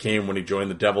player he became when he joined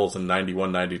the Devils in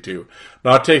 91-92.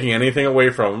 Not taking anything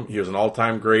away from him, he was an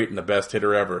all-time great and the best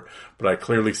hitter ever, but I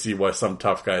clearly see why some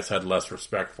tough guys had less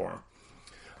respect for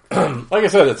him. Like I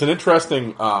said, it's an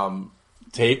interesting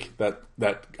take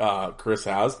that Chris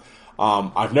has.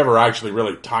 I've never actually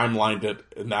really timelined it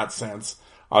in that sense.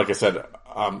 Like I said,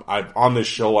 on this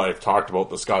show I've talked about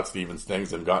the Scott Stevens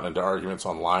things and gotten into arguments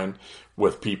online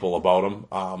with people about him.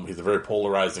 He's a very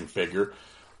polarizing figure.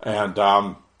 And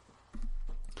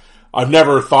I've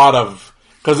never thought of,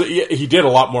 because he did a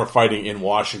lot more fighting in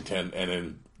Washington and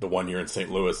in the 1 year in St.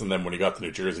 Louis, and then when he got to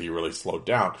New Jersey, he really slowed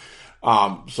down.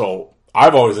 So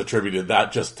I've always attributed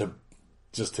that just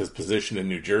his position in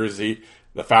New Jersey,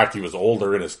 the fact he was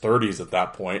older, in his 30s at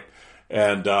that point,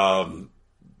 and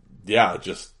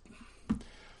just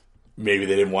maybe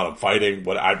they didn't want him fighting.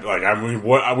 But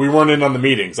we weren't in on the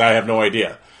meetings. I have no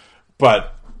idea,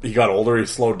 but he got older, he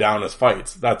slowed down his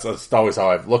fights. That's always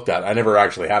how I've looked at it. I never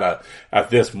actually had at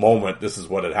this moment, this is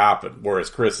what had happened.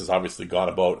 Whereas Chris has obviously gone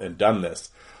about and done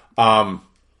this.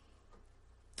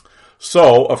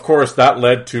 So, of course, that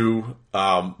led to,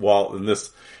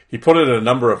 he put it in a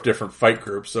number of different fight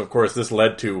groups. So, of course, this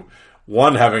led to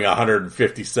one having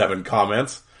 157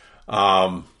 comments.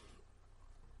 And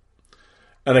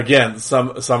again, some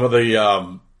of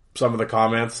the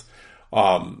comments,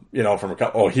 from a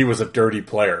couple, he was a dirty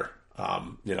player,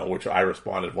 which I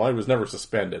responded, well, he was never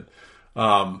suspended.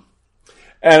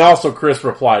 And also Chris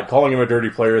replied, calling him a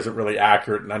dirty player isn't really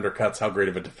accurate and undercuts how great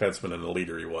of a defenseman and a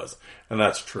leader he was. And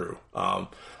that's true.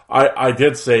 I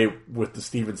did say with the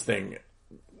Stevens thing,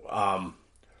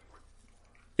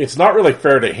 it's not really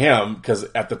fair to him because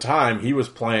at the time he was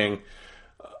playing,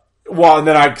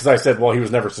 because I said, well, he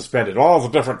was never suspended. Well, it was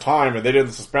a different time and they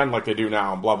didn't suspend like they do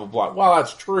now and blah, blah, blah. Well,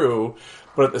 that's true.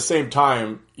 But at the same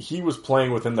time, he was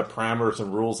playing within the parameters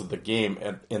and rules of the game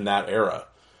in that era.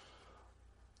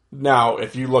 Now,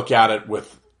 if you look at it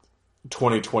with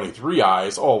 2023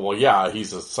 eyes, oh, well, yeah,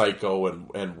 he's a psycho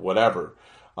and whatever.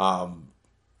 But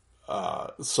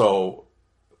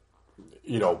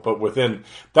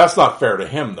that's not fair to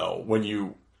him though. When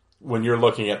you're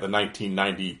looking at the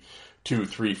 1992,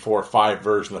 3, 4, 5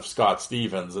 version of Scott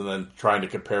Stevens and then trying to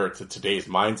compare it to today's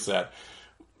mindset,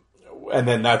 and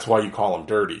then that's why you call him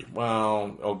dirty.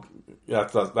 Well,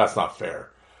 that's not fair,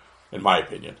 in my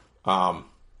opinion.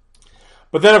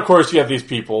 But then, of course, you have these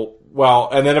people. Well,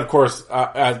 and then, of course,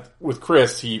 with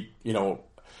Chris, there's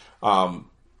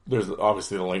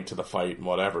obviously the link to the fight and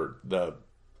whatever.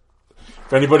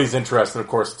 If anybody's interested, of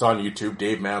course, it's on YouTube.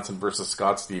 Dave Manson versus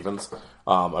Scott Stevens.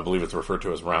 I believe it's referred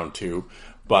to as round 2.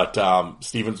 But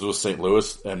Stevens was St.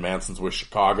 Louis and Manson's was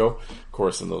Chicago, of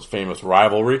course, in those famous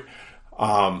rivalry.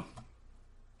 And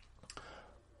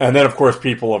then, of course,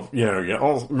 people have,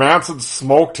 Manson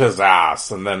smoked his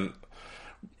ass, and then.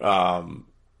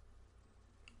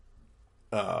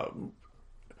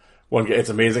 It's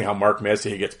amazing how Mark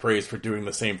Messier gets praised for doing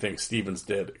the same thing Stevens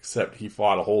did, except he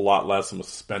fought a whole lot less and was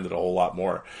suspended a whole lot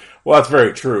more. Well, that's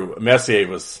very true. Messier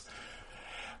was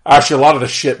actually a lot of the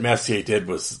shit Messier did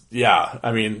was,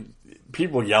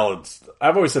 people yell.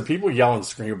 I've always said people yell and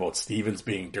scream about Stevens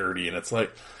being dirty, and it's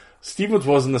like Stevens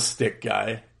wasn't a stick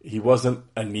guy. He wasn't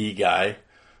a knee guy.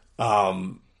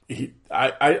 My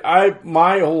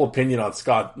whole opinion on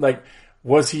Scott,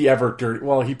 was he ever dirty?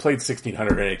 Well, he played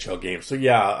 1,600 NHL games, so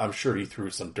yeah, I'm sure he threw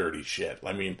some dirty shit.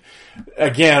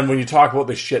 Again, when you talk about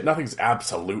this shit, nothing's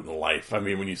absolute in life.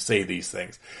 When you say these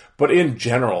things. But in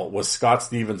general, was Scott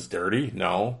Stevens dirty?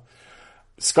 No.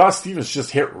 Scott Stevens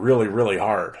just hit really, really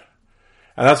hard.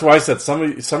 And that's why I said some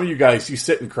of you guys, you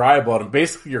sit and cry about him.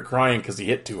 Basically, you're crying because he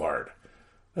hit too hard.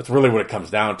 That's really what it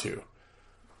comes down to.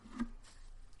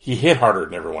 He hit harder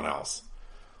than everyone else.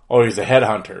 Oh, he's a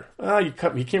headhunter.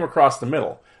 He came across the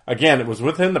middle. Again, it was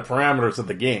within the parameters of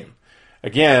the game.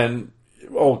 Again,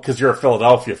 because you're a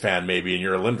Philadelphia fan maybe, and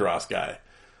you're a Lindros guy.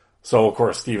 So, of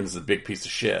course, Stevens is a big piece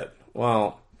of shit.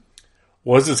 Well,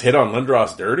 was his hit on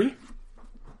Lindros dirty?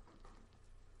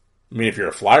 If you're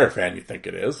a Flyer fan, you think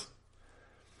it is.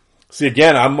 See,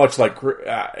 again, I'm much like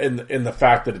in the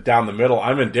fact that down the middle,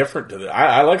 I'm indifferent to that.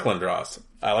 I like Lindros.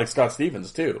 I like Scott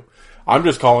Stevens, too. I'm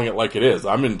just calling it like it is.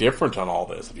 I'm indifferent on all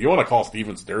this. If you want to call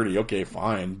Stevens dirty, okay,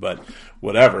 fine, but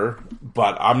whatever.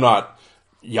 But I'm not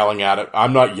yelling at it.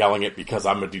 I'm not yelling it because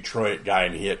I'm a Detroit guy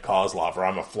and he hit Kozlov, or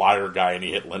I'm a Flyer guy and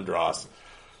he hit Lindros,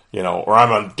 or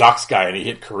I'm a Ducks guy and he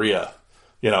hit Korea.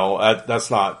 That's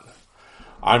not.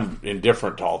 I'm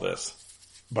indifferent to all this.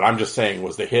 But I'm just saying,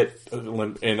 was the hit,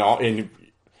 and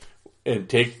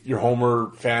take your Homer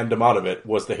fandom out of it,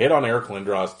 was the hit on Eric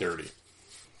Lindros dirty?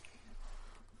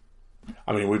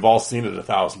 I mean, we've all seen it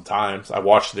 1,000 times. I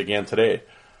watched it again today.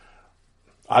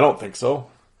 I don't think so.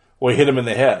 Well, he hit him in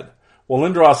the head. Well,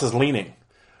 Lindros is leaning.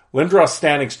 Lindros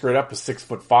standing straight up is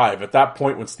 6'5". At that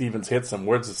point when Stevens hits him,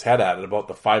 where's his head at about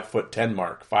the 5'10"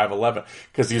 mark, 5'11"?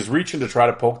 Because he's reaching to try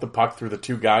to poke the puck through the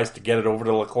two guys to get it over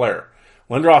to Leclerc.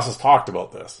 Lindros has talked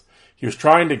about this. He was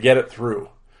trying to get it through.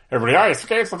 Everybody, he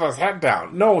skates with his head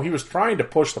down. No, he was trying to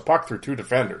push the puck through two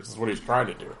defenders, is what he was trying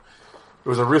to do. It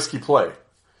was a risky play.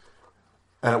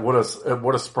 And it would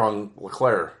have sprung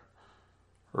Leclerc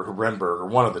or Renberg or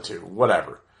one of the two,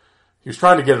 whatever. He was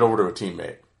trying to get it over to a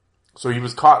teammate. So he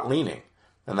was caught leaning,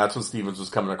 and that's when Stevens was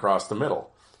coming across the middle.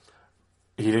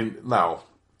 He didn't. Now,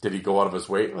 did he go out of his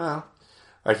way? Well,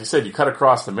 like you said, you cut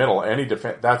across the middle. Any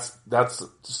that's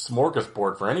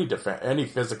smorgasbord for any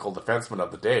physical defenseman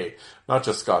of the day, not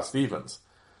just Scott Stevens.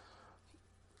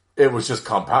 It was just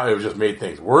compound. It just made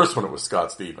things worse when it was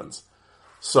Scott Stevens.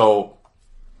 So,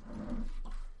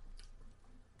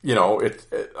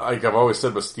 like I've always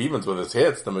said with Stevens, with his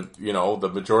hits, the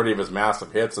majority of his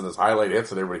massive hits and his highlight hits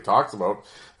that everybody talks about,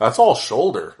 that's all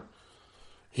shoulder.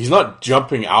 He's not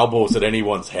jumping elbows at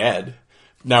anyone's head.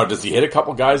 Now, does he hit a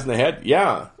couple guys in the head?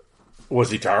 Yeah.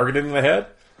 Was he targeting the head?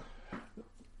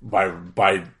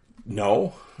 By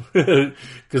no.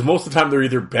 Because most of the time they're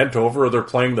either bent over or they're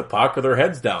playing the puck or their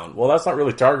head's down. Well, that's not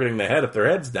really targeting the head if their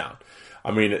head's down.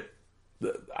 I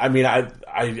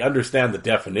understand the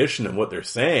definition and what they're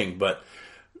saying, but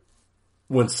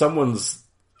when someone's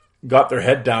got their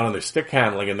head down and they're stick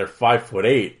handling and they're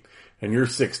 5'8" and you're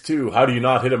 6'2", how do you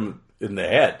not hit them in the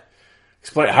head?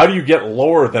 Explain, how do you get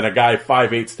lower than a guy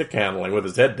 5'8" stick handling with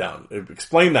his head down?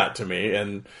 Explain that to me.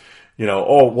 And,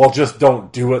 just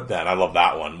don't do it then. I love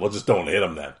that one. Well, just don't hit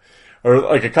him then. Or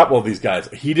like a couple of these guys,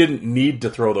 he didn't need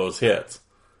to throw those hits.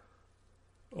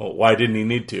 Well, why didn't he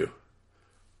need to?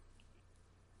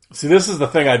 See, this is the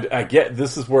thing I get.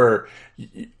 This is where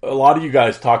a lot of you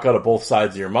guys talk out of both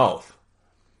sides of your mouth.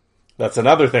 That's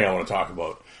another thing I want to talk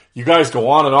about. You guys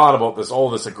go on and on about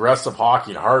this aggressive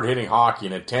hockey and hard-hitting hockey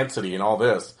and intensity and all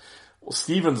this. Well,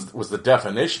 Stevens was the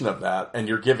definition of that, and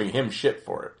you're giving him shit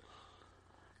for it.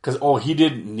 Because, he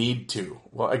didn't need to.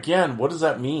 Well, again, what does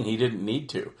that mean, he didn't need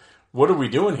to? What are we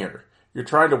doing here? You're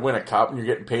trying to win a cup, and you're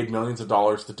getting paid millions of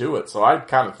dollars to do it. So I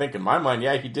kind of think in my mind,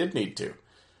 yeah, he did need to.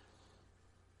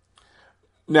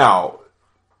 Now,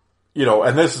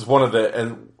 and this is one of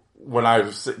and when I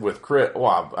was with Chris,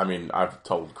 I've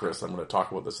told Chris I'm going to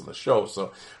talk about this in the show,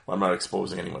 so I'm not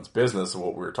exposing anyone's business or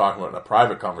what we were talking about in a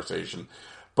private conversation,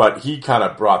 but he kind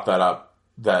of brought that up,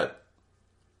 that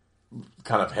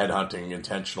kind of headhunting,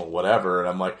 intentional, whatever, and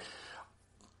I'm like,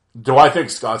 do I think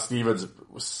Scott Stevens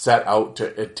set out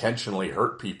to intentionally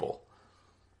hurt people?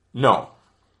 No.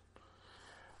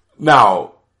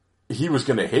 Now, he was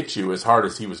going to hit you as hard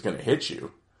as he was going to hit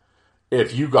you.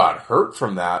 If you got hurt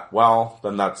from that, well,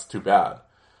 then that's too bad.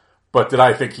 But did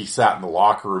I think he sat in the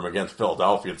locker room against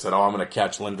Philadelphia and said, I'm going to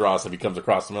catch Lindros if he comes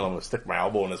across the middle, I'm going to stick my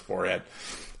elbow in his forehead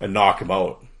and knock him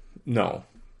out? No.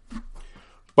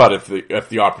 But if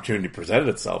the opportunity presented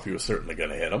itself, he was certainly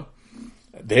going to hit him.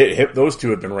 Those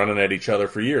two had been running at each other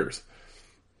for years.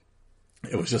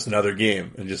 It was just another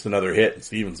game and just another hit in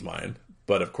Stevens' mind.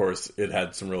 But, of course, it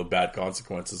had some really bad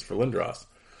consequences for Lindros.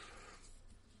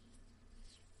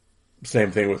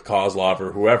 Same thing with Kozlov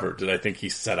or whoever. Did I think he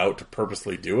set out to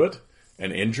purposely do it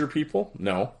and injure people?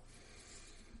 No.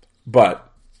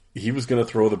 But he was going to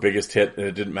throw the biggest hit, and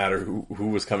it didn't matter who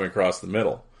was coming across the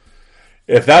middle.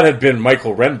 If that had been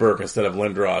Michael Renberg instead of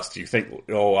Lindros, do you think,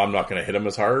 I'm not going to hit him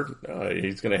as hard?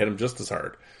 He's going to hit him just as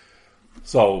hard.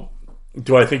 So,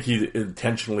 do I think he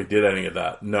intentionally did any of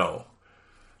that? No.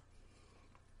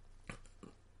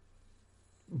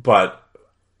 But,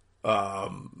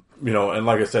 and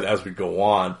like I said, as we go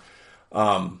on,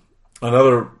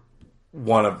 another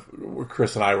one of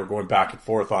Chris and I were going back and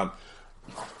forth on.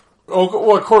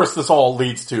 Well, of course, this all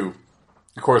leads to,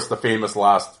 of course, the famous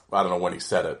last, I don't know when he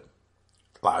said it,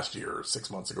 last year or 6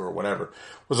 months ago or whatever,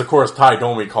 was of course Ty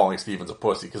Domi calling Stevens a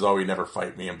pussy because, he'd never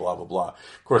fight me and blah, blah, blah.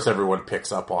 Of course, everyone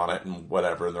picks up on it and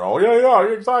whatever, and they're all,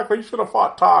 yeah, exactly, you should have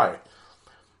fought Ty.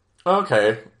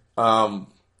 Okay.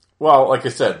 Well, like I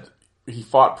said, he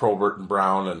fought Probert and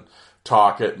Brown and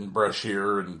Tocchet and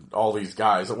Brashear and all these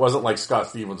guys. It wasn't like Scott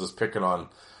Stevens was picking on,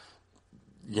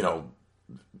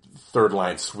 third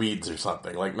line Swedes or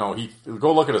something. Like, no,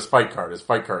 go look at his fight card. His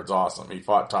fight card's awesome. He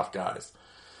fought tough guys.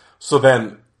 So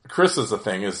then, Chris's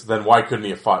thing is, then why couldn't he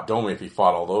have fought Domi if he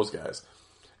fought all those guys?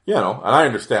 You know, and I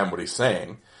understand what he's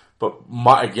saying, but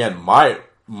my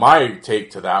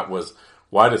take to that was,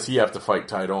 why does he have to fight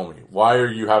Ty Domi? Why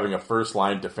are you having a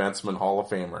first-line defenseman Hall of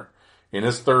Famer in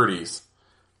his 30s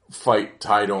fight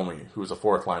Ty Domi, who's a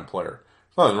fourth-line player?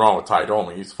 Nothing wrong with Ty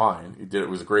Domi. He's fine. He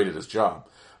was great at his job.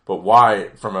 But why,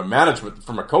 from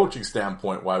a coaching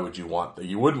standpoint, why would you want that?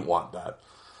 You wouldn't want that.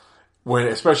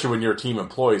 Especially when your team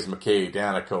employs McKay,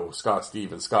 Danico, Scott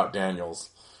Stevens, Scott Daniels.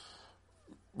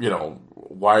 You know,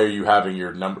 why are you having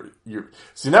your number?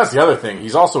 See, that's the other thing.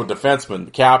 He's also a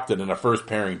defenseman, captain, and a first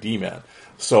pairing D-man.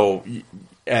 So,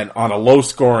 and on a low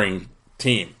scoring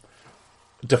team,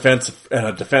 defense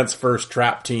first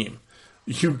trap team,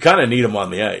 you kind of need him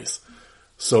on the ice.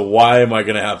 So why am I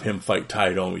going to have him fight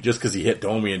Ty Domi just because he hit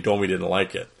Domi and Domi didn't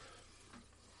like it?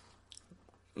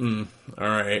 All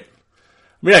right.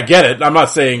 I mean, I get it. I'm not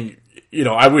saying, you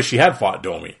know, I wish he had fought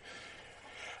Domi.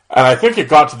 And I think it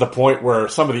got to the point where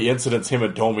some of the incidents him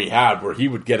and Domi had, where he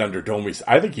would get under Domi's,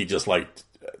 I think he just liked,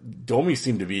 Domi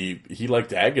seemed to be, he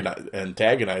liked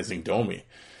antagonizing Domi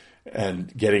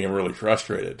and getting him really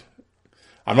frustrated.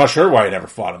 I'm not sure why he never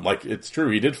fought him. Like, it's true,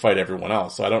 he did fight everyone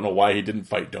else, so I don't know why he didn't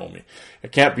fight Domi.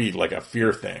 It can't be like a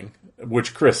fear thing,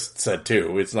 which Chris said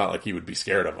too. It's not like he would be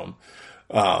scared of him.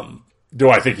 Do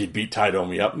I think he'd beat Ty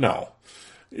Domi up? No.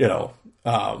 You know,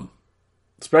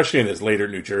 especially in his later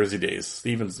New Jersey days,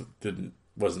 Stevens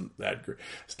wasn't that great.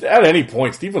 At any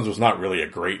point, Stevens was not really a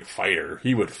great fighter.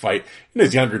 He would fight in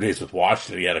his younger days with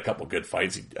Washington. He had a couple good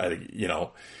fights. I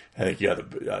think he had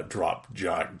to drop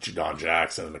John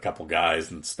Jackson and a couple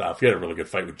guys and stuff. He had a really good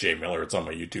fight with Jay Miller. It's on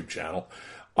my YouTube channel.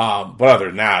 But other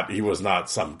than that, he was not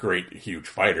some great, huge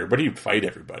fighter, but he would fight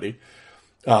everybody.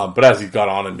 But as he got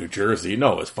on in New Jersey,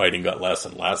 no, his fighting got less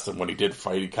and less. And when he did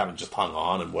fight, he kind of just hung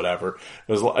on and whatever.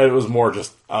 It was more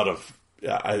just out of,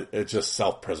 it's just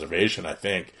self-preservation, I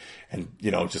think. And, you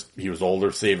know, just, he was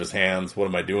older, save his hands. What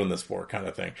am I doing this for? Kind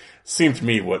of thing. Seemed to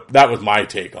me that was my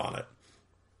take on it.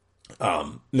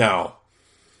 You know,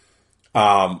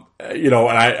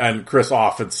 and Chris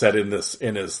often said in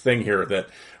his thing here that,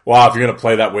 well, if you're going to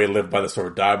play that way, live by the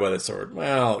sword, die by the sword.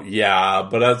 Well, yeah,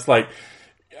 but that's like,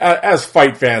 as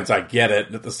fight fans, I get it.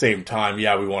 And at the same time,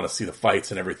 yeah, we want to see the fights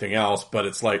and everything else, but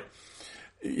it's like,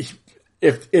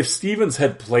 if Stevens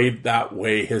had played that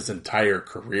way his entire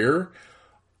career,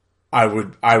 I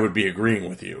would be agreeing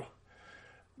with you.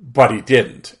 But he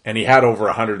didn't. And he had over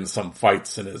 100 and some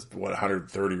fights in his,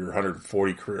 130 or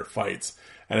 140 career fights.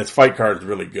 And his fight card is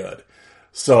really good.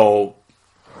 So,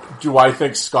 do I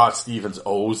think Scott Stevens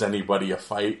owes anybody a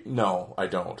fight? No, I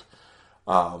don't.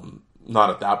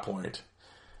 Not at that point.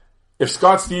 If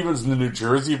Scott Stevens, the New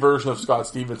Jersey version of Scott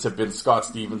Stevens, had been Scott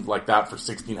Stevens like that for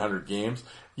 1,600 games,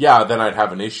 yeah, then I'd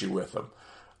have an issue with him.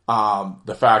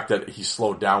 The fact that he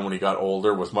slowed down when he got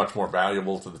older was much more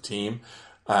valuable to the team,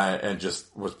 and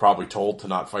just was probably told to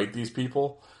not fight these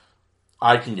people.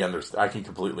 I can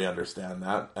completely understand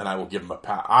that, and I will give him a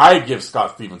pass. I give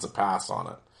Scott Stevens a pass on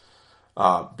it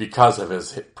because of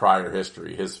his prior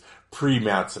history, his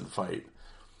pre-Manson fight,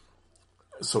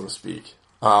 so to speak.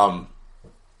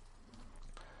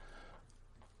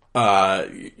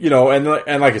 You know, and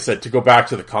like I said, to go back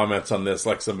to the comments on this,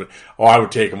 like somebody, I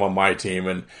would take him on my team,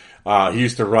 and he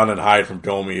used to run and hide from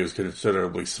Domi. He was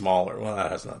considerably smaller. Well,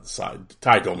 that has nothing to size.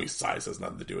 Ty Domi's size has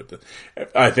nothing to do with it.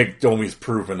 I think Domi's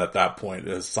proven at that point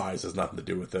his size has nothing to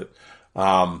do with it.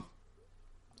 I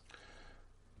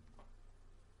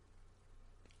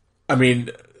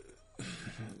mean,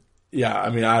 yeah, I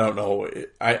mean, I don't know.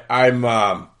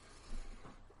 I'm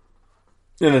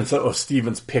and then so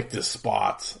Stevens picked his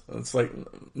spots. It's like,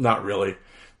 not really.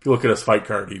 If you look at his fight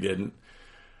card, he didn't.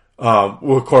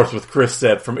 Well, of course, with Chris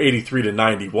said from 83 to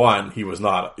 91, he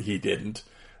didn't.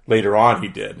 Later on, he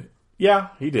did. Yeah,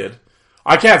 he did.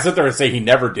 I can't sit there and say he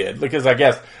never did, because I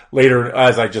guess later,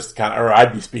 as I just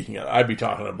I'd be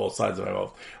talking on both sides of my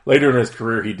mouth. Later in his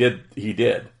career, he did.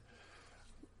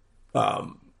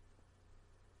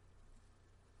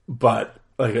 But,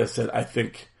 like I said, I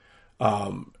think,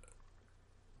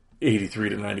 83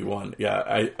 to 91.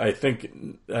 Yeah, I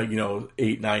think,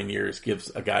 8-9 years gives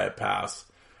a guy a pass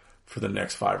for the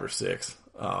next 5 or 6.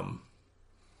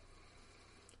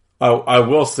 I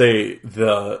will say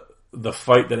the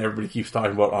fight that everybody keeps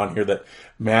talking about on here, that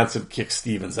Manson kicks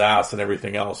Stevens' ass and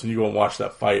everything else, and you go and watch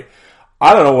that fight.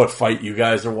 I don't know what fight you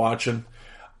guys are watching.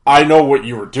 I know what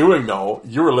you were doing, though.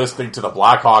 You were listening to the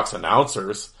Blackhawks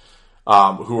announcers,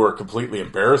 who are completely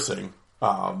embarrassing.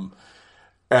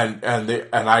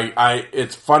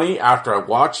 It's funny, after I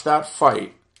watched that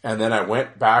fight, and then I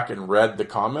went back and read the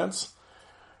comments,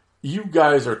 you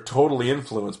guys are totally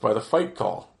influenced by the fight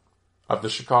call of the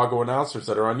Chicago announcers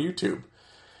that are on YouTube.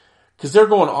 Because they're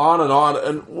going on,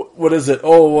 and what is it?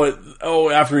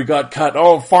 After he got cut,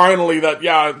 finally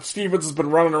Stevens has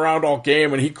been running around all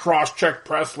game, and he cross-checked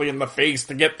Presley in the face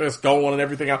to get this going and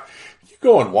everything else. You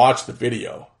go and watch the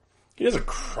video. He doesn't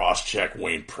cross-check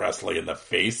Wayne Presley in the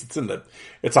face.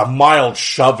 It's a mild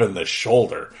shove in the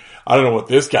shoulder. I don't know what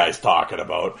this guy's talking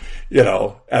about, and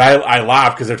I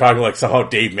laugh because they're talking like somehow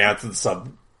Dave Manson's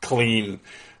some clean,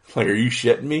 like, are you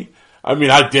shitting me? I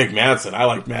mean, I dig Manson. I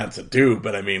like Manson too,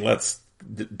 but I mean, let's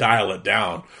dial it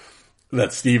down.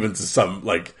 That Stevens is some,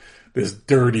 like, this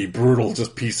dirty, brutal,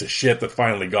 just piece of shit that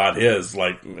finally got his.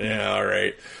 Like, yeah, all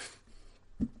right.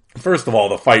 First of all,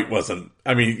 the fight wasn't,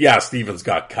 I mean, yeah, Stevens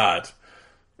got cut.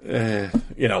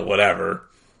 Whatever.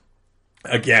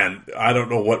 Again, I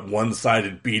don't know what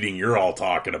one-sided beating you're all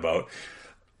talking about.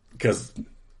 Because,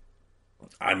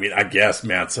 I mean, I guess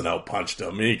Manson outpunched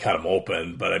him. He cut him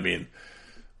open, but I mean,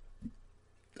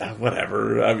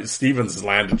 whatever. I mean, Stevens has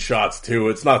landed shots too.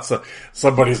 It's not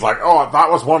somebody's like, oh,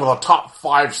 that was one of the top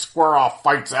 5 square-off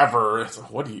fights ever. It's,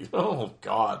 oh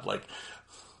God, like,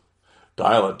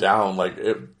 dial it down. Like,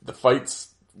 the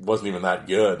fights wasn't even that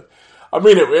good. I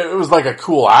mean, it was like a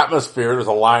cool atmosphere. There was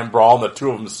a line brawl and the two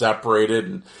of them separated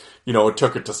and, it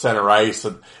took it to center ice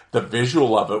and the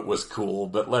visual of it was cool,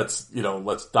 but let's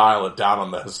dial it down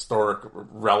on the historic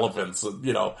relevance of,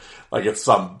 like it's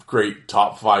some great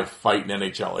top 5 fight in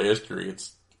NHL history.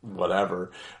 It's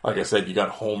whatever. Like I said, you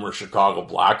got Homer Chicago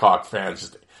Blackhawk fans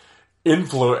just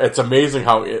influence. It's amazing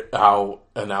how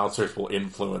announcers will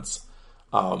influence,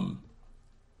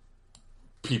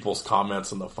 people's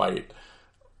comments in the fight.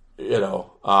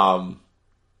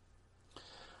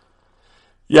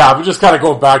 Yeah, but just kind of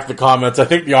going back to the comments, I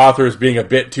think the author is being a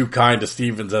bit too kind to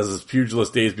Stevens as his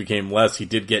pugilist days became less. He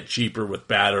did get cheaper with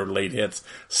bad or late hits.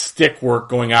 Stick work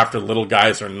going after little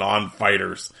guys or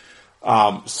non-fighters.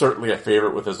 Certainly a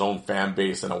favorite with his own fan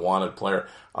base and a wanted player.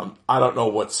 I don't know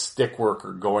what stick work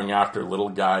or going after little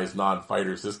guys,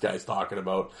 non-fighters this guy's talking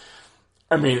about.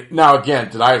 I mean, now again,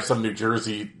 did I have some New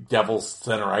Jersey Devils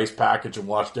center ice package and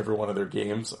watched every one of their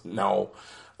games? No.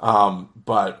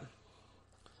 But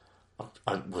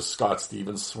was Scott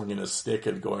Stevens swinging his stick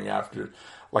and going after,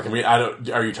 like, I mean,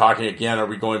 are you talking again, are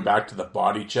we going back to the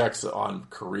body checks on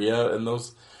Korea and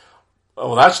those?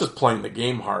 Oh, that's just playing the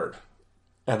game hard.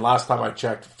 And last time I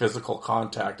checked, physical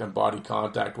contact and body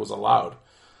contact was allowed.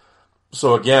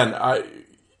 So again,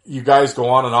 you guys go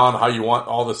on and on how you want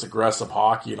all this aggressive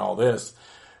hockey and all this.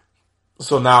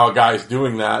 So now a guy's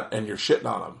doing that and you're shitting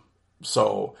on him.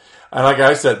 So, and like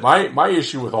I said, my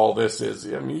issue with all this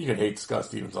is, I mean, you can hate Scott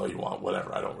Stevens all you want,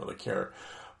 whatever, I don't really care.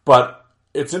 But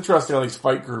it's interesting on these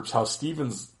fight groups how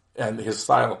Stevens and his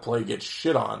style of play gets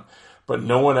shit on, but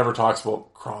no one ever talks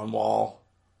about Kronwall,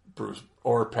 Bruce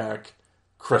Orpek,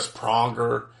 Chris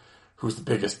Pronger, who's the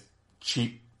biggest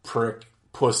cheap prick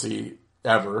pussy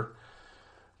ever.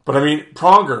 But I mean,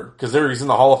 Pronger, because he's in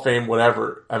the Hall of Fame,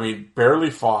 whatever, I mean,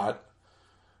 barely fought,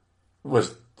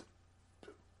 was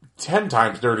 10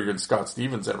 times dirtier than Scott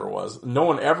Stevens ever was. No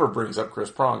one ever brings up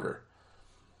Chris Pronger.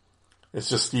 It's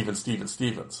just Stevens.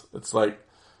 It's like,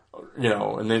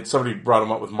 and then somebody brought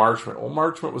him up with Marchment. Well,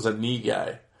 Marchment was a knee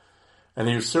guy. And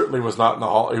he certainly was not in the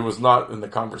Hall, he was not in the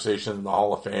conversation in the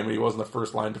Hall of Fame, and he wasn't a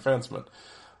first-line defenseman.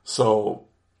 So,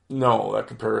 no, that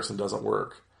comparison doesn't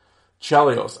work.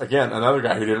 Chelios, again, another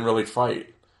guy who didn't really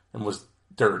fight and was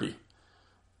dirty.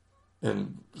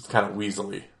 And was kind of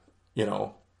weaselly,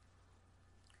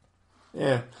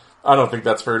 Yeah, I don't think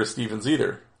that's fair to Stevens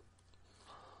either.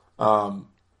 Kronwall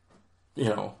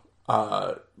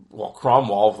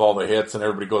with all the hits and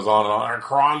everybody goes on and on.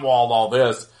 Kronwall, all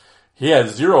this. He had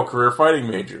 0 career fighting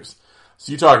majors.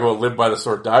 So you talk about live by the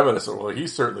sword, die by the sword. Well, he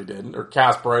certainly didn't. Or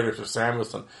Kasparaitis or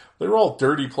Samuelson. They were all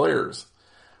dirty players.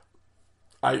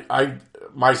 I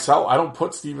don't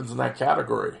put Stevens in that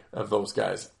category of those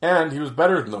guys. And he was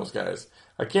better than those guys.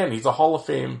 Again, he's a Hall of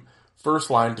Fame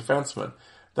first-line defenseman.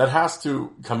 That has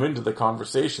to come into the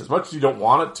conversation. As much as you don't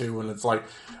want it to, and it's like,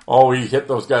 oh, he hit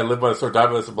those guys, live by the sword, die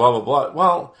by the sword, blah, blah, blah.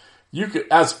 Well, you could,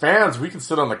 as fans, we can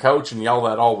sit on the couch and yell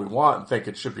that all we want and think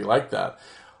it should be like that.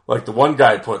 Like the one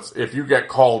guy puts, if you get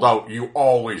called out, you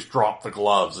always drop the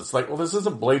gloves. It's like, well, this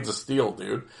isn't Blades of Steel,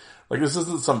 dude. Like, this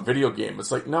isn't some video game.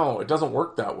 It's like, no, it doesn't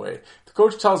work that way. The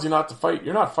coach tells you not to fight,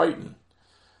 you're not fighting.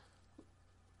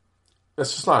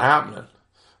 That's just not happening.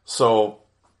 So,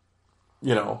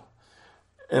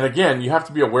 and again, you have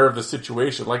to be aware of the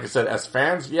situation. Like I said, as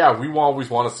fans, yeah, we always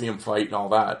want to see him fight and all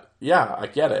that. Yeah, I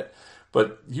get it.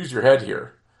 But use your head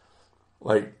here.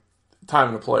 Like, time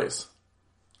and the place.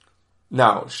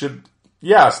 Now,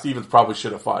 Stevens probably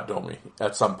should have fought Domi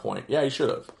at some point. Yeah, he should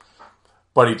have.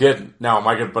 but he didn't. Now,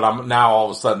 now all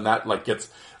of a sudden that gets,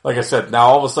 like I said, now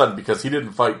all of a sudden, because he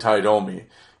didn't fight Ty Domi,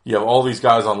 you have all these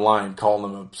guys online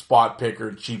calling him a spot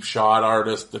picker, cheap shot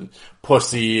artist, and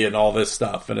pussy, and all this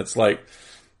stuff. And it's like,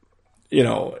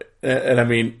 and I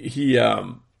mean,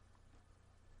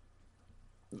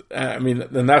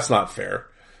 then that's not fair,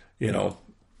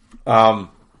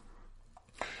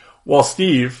 Well,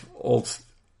 Steve, when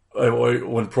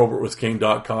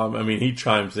ProbertWasKing.com, I mean, he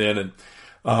chimes in,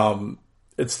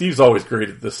 and Steve's always great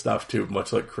at this stuff too,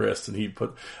 much like Chris. And I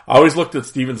always looked at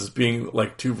Stevens as being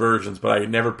like two versions, but I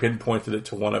never pinpointed it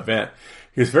to one event.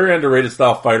 He was a very underrated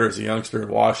style fighter as a youngster in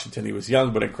Washington. He was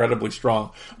young but incredibly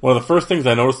strong. One of the first things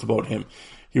I noticed about him,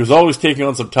 he was always taking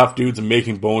on some tough dudes and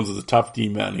making bones as a tough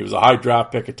D-man. He was a high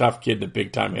draft pick, a tough kid, and a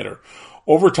big-time hitter.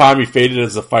 Over time, he faded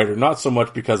as a fighter, not so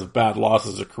much because of bad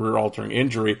losses or career-altering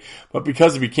injury, but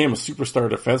because he became a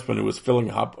superstar defenseman who was filling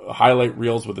highlight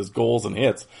reels with his goals and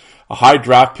hits. A high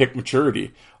draft pick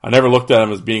maturity. I never looked at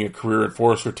him as being a career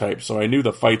enforcer type, so I knew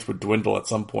the fights would dwindle at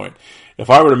some point. If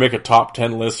I were to make a top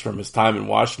 10 list from his time in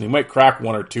Washington, he might crack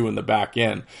one or two in the back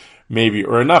end, maybe,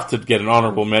 or enough to get an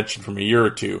honorable mention from a year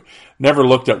or two. Never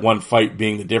looked at one fight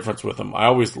being the difference with him. I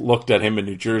always looked at him in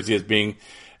New Jersey as being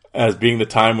the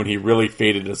time when he really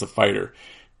faded as a fighter.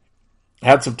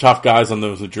 Had some tough guys on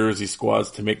those New Jersey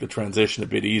squads to make the transition a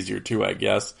bit easier too, I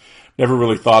guess. Never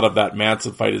really thought of that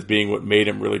Manson fight as being what made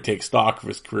him really take stock of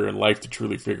his career and life to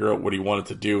truly figure out what he wanted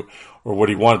to do or what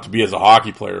he wanted to be as a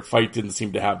hockey player. Fight didn't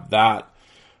seem to have that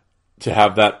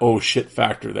oh shit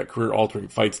factor that career altering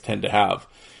fights tend to have.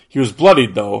 He was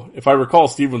bloodied though. If I recall,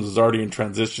 Stevens was already in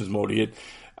transitions mode.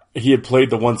 He had played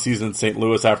the one season in St.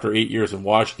 Louis after 8 years in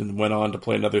Washington and went on to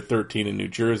play another 13 in New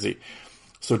Jersey.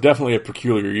 So definitely a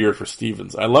peculiar year for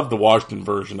Stevens. I loved the Washington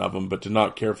version of him, but did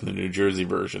not care for the New Jersey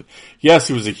version. Yes,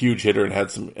 he was a huge hitter and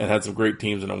had some great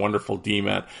teams and a wonderful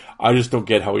D-man. I just don't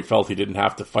get how he felt he didn't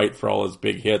have to fight for all his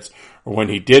big hits, or when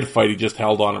he did fight, he just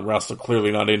held on and wrestled, clearly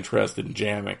not interested in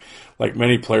jamming. Like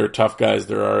many player tough guys,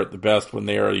 there are at the best when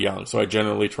they are young. So I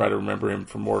generally try to remember him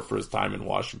for his time in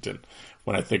Washington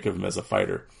when I think of him as a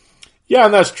fighter. Yeah,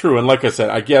 and that's true. And like I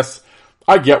said, I guess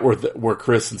I get where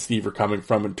Chris and Steve are coming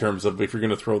from in terms of if you're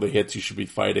going to throw the hits, you should be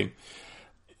fighting.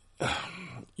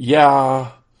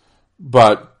 Yeah,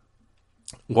 but,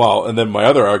 well, and then my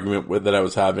other argument that I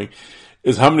was having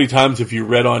is how many times have you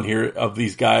read on here of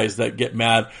these guys that get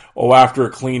mad, after a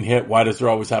clean hit, why does there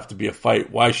always have to be a fight?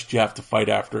 Why should you have to fight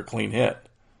after a clean hit?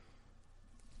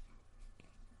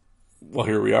 Well,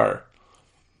 here we are.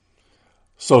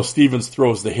 So Stevens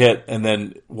throws the hit, and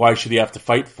then why should he have to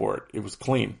fight for it? It was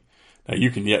clean.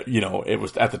 Now it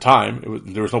was at the time,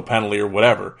 there was no penalty or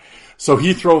whatever. So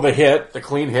he throw the hit, the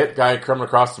clean hit, guy coming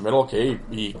across the middle, okay,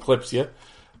 he clips you.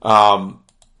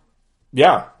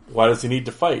 Yeah, why does he need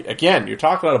to fight? Again, you're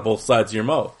talking out of both sides of your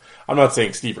mouth. I'm not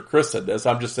saying Steve or Chris said this,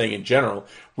 I'm just saying in general,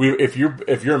 if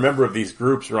you're a member of these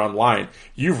groups or online,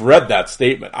 you've read that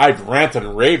statement. I've ranted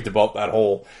and raved about that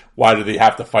whole, why do they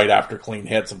have to fight after clean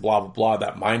hits and blah, blah, blah,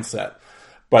 that mindset.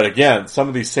 But again, some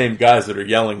of these same guys that are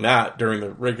yelling that during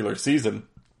the regular season,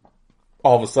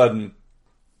 all of a sudden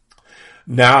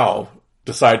now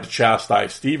decide to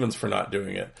chastise Stevens for not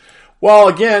doing it. Well,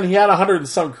 again, he had 100 and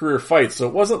some career fights, so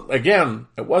it wasn't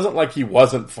like he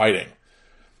wasn't fighting.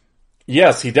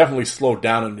 Yes, he definitely slowed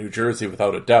down in New Jersey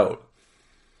without a doubt.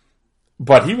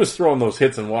 But he was throwing those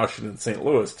hits in Washington and St.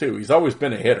 Louis too. He's always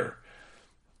been a hitter.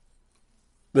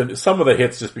 Then some of the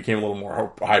hits just became a little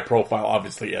more high profile,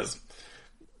 obviously, as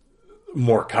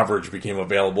more coverage became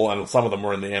available, and some of them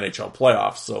were in the NHL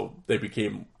playoffs, so they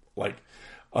became like,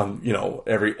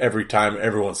 every time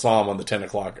everyone saw him on the 10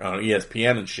 o'clock on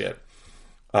ESPN and shit.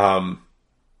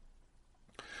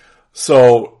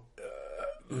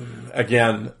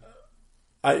 Again,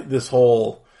 this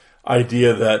whole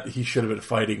idea that he should have been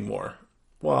fighting more.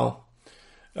 Well,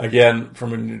 again,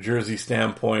 from a New Jersey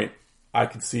standpoint, I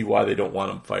can see why they don't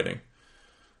want him fighting.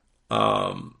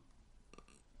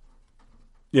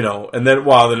 And then,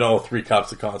 3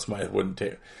 cups of Conn Smythe wouldn't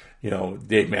take,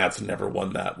 Dave Manson never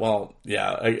won that. Well,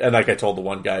 yeah, and like I told the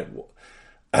one guy,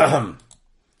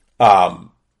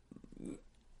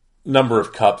 number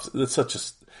of cups,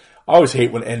 it's I always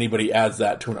hate when anybody adds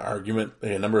that to an argument,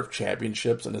 a number of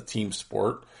championships in a team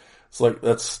sport. It's like,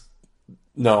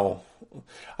 no,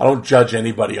 I don't judge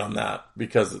anybody on that,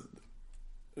 because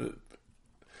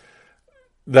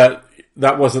that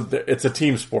wasn't, it's a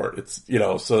team sport. It's,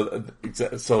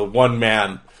 so one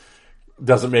man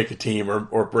doesn't make a team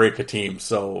or break a team.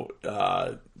 So,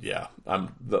 the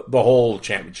whole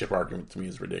championship argument to me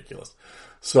is ridiculous.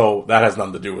 So that has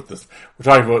nothing to do with this. We're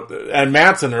talking about, and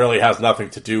Manson really has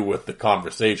nothing to do with the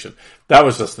conversation. That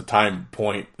was just the time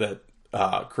point that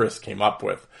Chris came up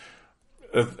with.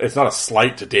 It's not a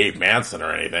slight to Dave Manson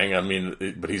or anything. I mean,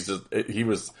 but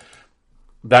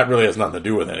that really has nothing to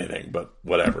do with anything, but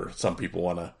whatever. Some people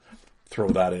want to throw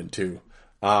that in too.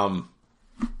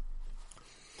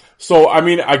 So, I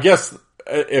mean, I guess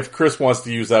if Chris wants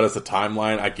to use that as a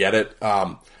timeline, I get it.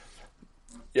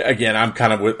 Again, I'm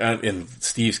kind of in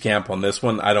Steve's camp on this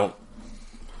one. I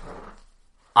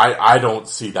don't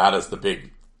see that as the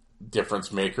big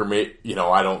difference maker.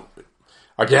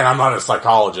 Again, I'm not a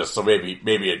psychologist, so maybe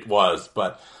it was,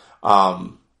 but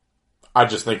I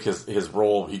just think his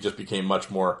role, he just became much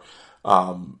more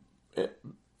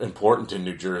important in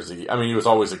New Jersey. I mean, he was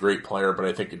always a great player, but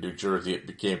I think in New Jersey it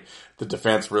became the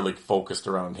defense really focused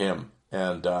around him,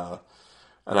 and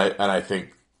I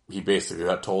think he basically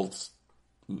got told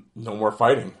no more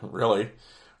fighting, really,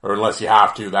 or unless you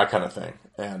have to, that kind of thing,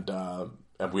 and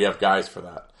we have guys for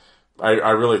that. I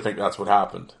really think that's what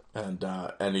happened. And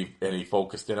he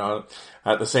focused in on it.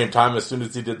 At the same time, as soon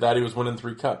as he did that, he was winning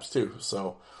 3 cups too.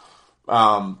 So,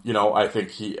 I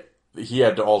think he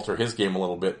had to alter his game a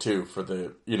little bit too for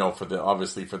the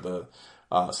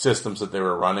systems that they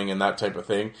were running and that type of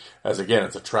thing. As again,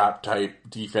 it's a trap type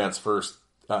defense first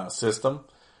system.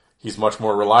 He's much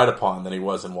more relied upon than he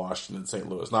was in Washington and St.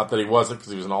 Louis. Not that he wasn't,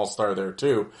 because he was an all-star there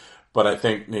too. But I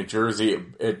think New Jersey,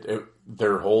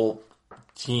 their whole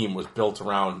team was built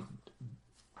around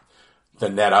the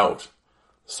net out,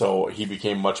 so he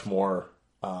became much more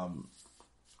of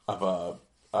a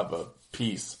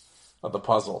piece of the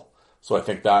puzzle. So I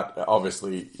think that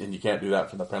obviously, and you can't do that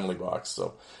from the penalty box.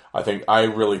 So I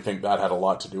really think that had a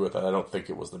lot to do with it. I don't think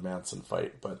it was the Manson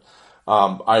fight, but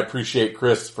I appreciate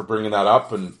Chris for bringing that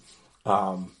up and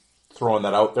throwing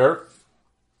that out there.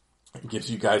 It gives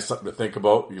you guys something to think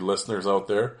about, you listeners out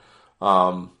there.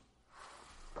 Like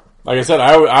I said,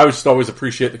 I just always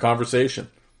appreciate the conversation.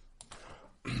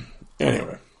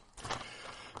 Anyway.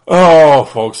 Oh,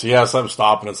 folks, yes, I'm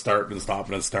stopping and starting.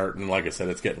 Like I said,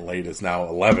 it's getting late. It's now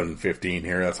 11:15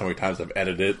 here. That's how many times I've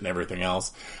edited it and everything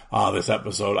else. This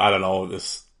episode, I don't know,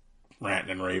 this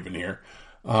ranting and raving here.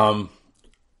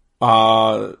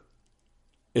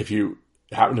 If you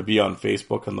happen to be on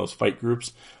Facebook on those fight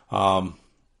groups, join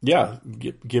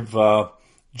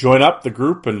up the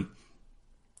group and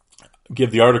give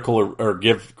the article or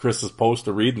give Chris's post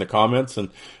a read in the comments and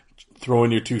throw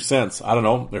in your 2 cents. I don't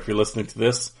know if you're listening to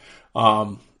this.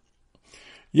 I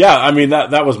mean,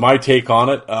 that was my take on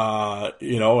it.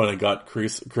 And I got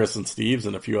Chris and Steve's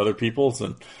and a few other people's.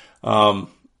 And, and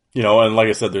like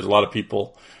I said, there's a lot of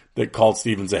people that called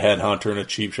Stevens a headhunter and a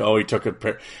cheap shot. Oh, he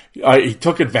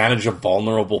took advantage of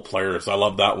vulnerable players. I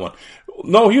love that one.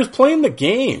 No, he was playing the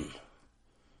game.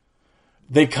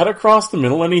 They cut across the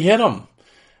middle and he hit him.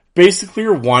 Basically,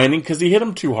 you're whining because he hit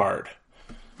him too hard.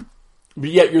 But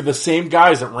yet you're the same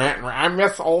guys that rant. I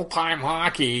miss old-time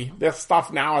hockey. This stuff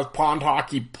now is pond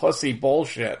hockey pussy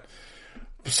bullshit.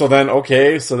 So then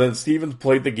Stevens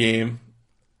played the game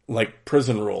like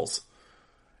prison rules.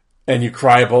 And you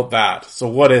cry about that. So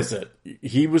what is it?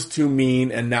 He was too mean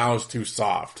and now is too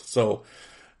soft. So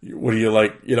what do you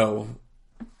like,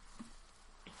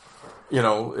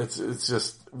 it's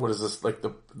just, what is this, like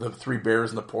the 3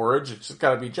 bears and the porridge? It's just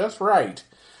gotta be just right.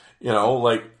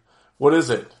 What is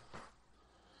it?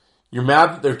 You're mad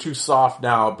that they're too soft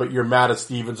now, but you're mad at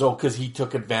Stevens. Oh, because he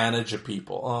took advantage of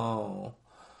people. Oh.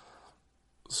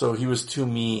 So he was too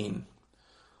mean.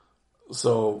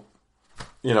 So,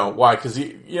 why? Because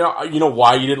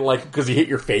why you didn't like him? Because he hit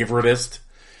your favoritist?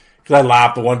 Because I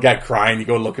laughed. The one guy crying, you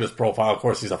go look at his profile. Of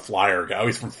course, he's a Flyer guy. Oh,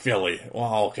 he's from Philly.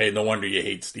 Well, okay, no wonder you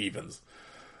hate Stevens.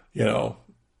 But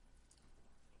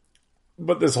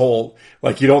this whole,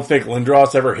 you don't think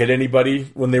Lindros ever hit anybody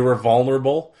when they were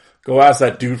vulnerable? Go ask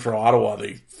that dude for Ottawa,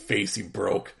 the face he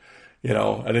broke.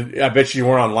 I bet you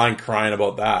weren't online crying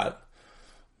about that.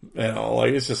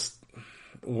 It's just,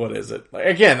 what is it?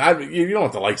 Again, you don't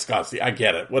have to like Scott Stevens. I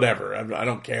get it. Whatever. I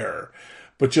don't care.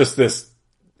 But just this,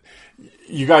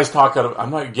 you guys talk out of, I'm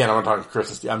not talking Chris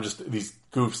and Steve. I'm just these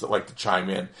goofs that like to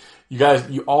chime in.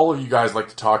 All of you guys like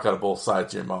to talk out of both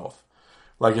sides of your mouth.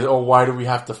 Why do we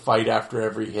have to fight after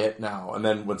every hit now? And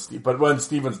then when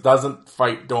Stevens doesn't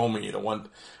fight Domi, he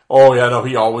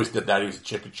always did that. He was a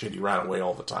chicken shit. He ran away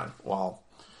all the time. Well,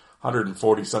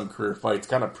 140 some career fights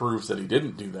kind of proves that he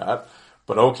didn't do that.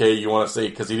 But okay, you want to say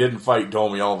because he didn't fight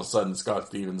Domi, all of a sudden Scott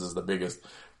Stevens is the biggest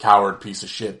coward piece of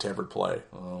shit to ever play.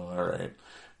 Oh, all right,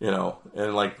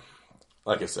 and like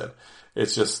I said,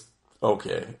 it's just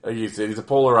okay. He's a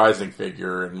polarizing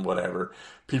figure and whatever.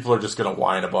 People are just going to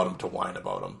whine about him to whine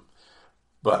about him.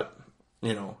 But,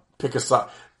 pick a side.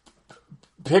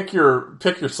 Pick your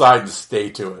side and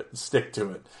stay to it. Stick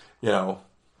to it.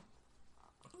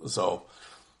 So,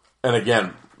 and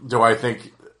again, do I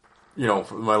think,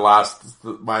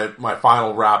 for my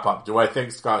final wrap up, do I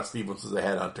think Scott Stevens is a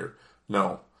headhunter?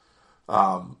 No.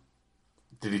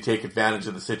 Did he take advantage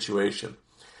of the situation?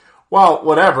 Well,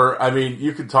 whatever. I mean,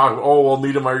 you could talk about,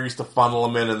 Niedermayer used to funnel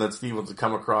him in and then Stevens would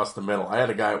come across the middle. I had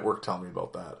a guy at work tell me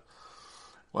about that.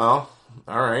 Well,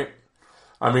 all right.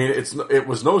 I mean, it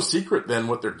was no secret then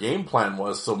what their game plan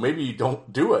was, so maybe you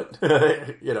don't do it.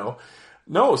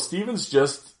 No, Stevens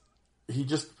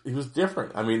he was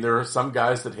different. I mean, there are some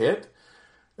guys that hit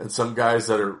and some guys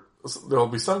there'll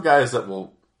be some guys that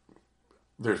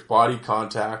there's body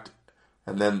contact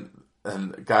and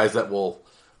guys that will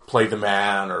play the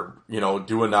man or,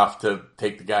 do enough to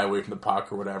take the guy away from the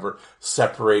puck or whatever,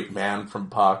 separate man from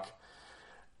puck.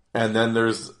 And then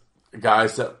there's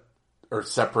guys that are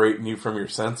separating you from your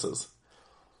senses.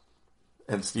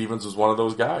 And Stevens was one of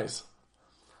those guys.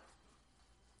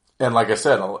 And like I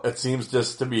said, it seems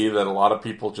just to me that a lot of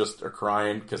people just are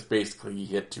crying because basically he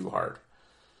hit too hard.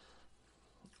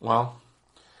 Well,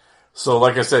 so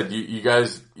like I said, you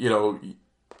guys, you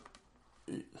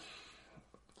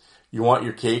want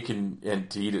your cake and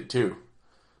to eat it too.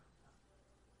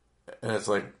 And it's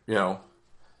like,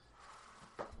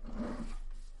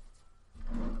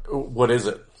 what is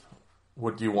it?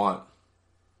 What do you want?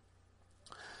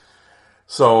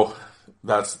 So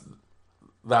that's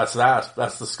that.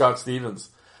 That's the Scott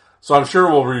Stevens. So I'm sure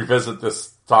we'll revisit this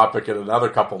topic in another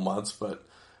couple months, but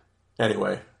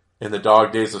anyway, in the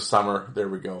dog days of summer, there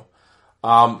we go.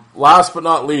 Last but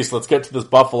not least, let's get to this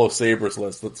Buffalo Sabres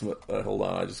list. Let's hold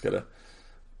on. I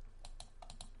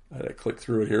gotta click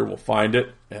through it here. We'll find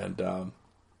it, and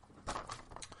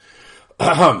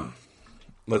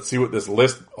let's see what this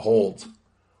list holds.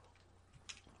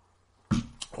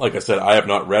 Like I said, I have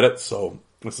not read it, so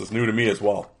this is new to me as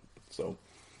well. So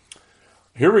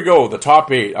here we go. The top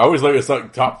 8. I always like it's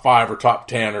like top 5 or top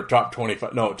 10 or top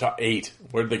 25. No, top 8.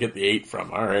 Where did they get the 8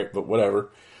 from? All right, but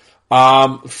whatever.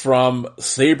 From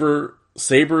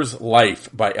Sabres Life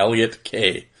by Elliot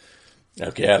Kay.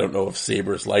 Okay, I don't know if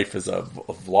Sabres Life is a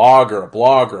vlog or a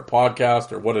blog or a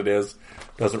podcast or what it is.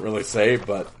 Doesn't really say,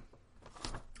 but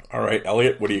all right,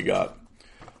 Elliot, what do you got?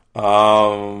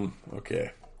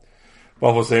 Okay.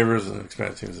 Buffalo Sabres, an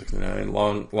expanded team of 69,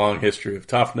 long history of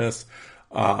toughness.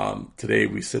 Today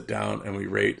we sit down and we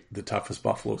rate the toughest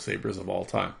Buffalo Sabres of all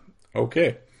time.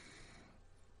 Okay.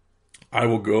 I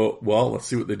will go, let's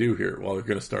see what they do here. Well, they're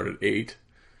going to start at 8.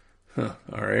 All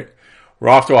right. We're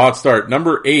off to a hot start.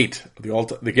 Number 8, the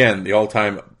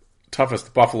all-time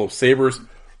toughest Buffalo Sabres,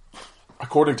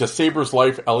 according to Sabres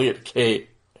Life, Elliot Kay.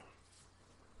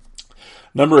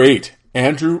 Number 8,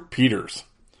 Andrew Peters.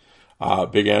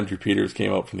 Big Andrew Peters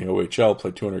came out from the OHL,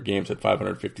 played 200 games, had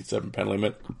 557 penalty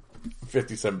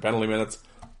minutes.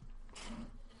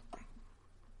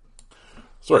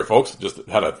 Sorry, folks, just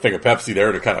had a thing of Pepsi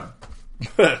there to kind of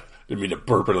didn't mean to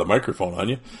burp into the microphone on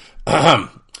you.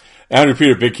 Andrew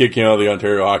Peters, big kid, came out of the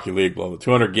Ontario Hockey League,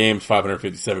 200 games,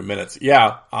 557 minutes.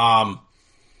 Yeah. All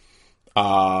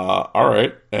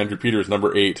right. Andrew Peters,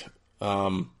 number 8.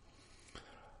 I've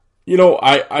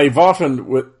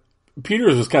often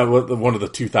Peters was kind of one of the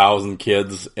 2000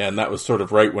 kids, and that was sort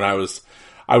of right when I was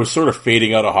sort of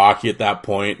fading out of hockey at that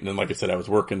point. And then, like I said, I was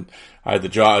working, I had the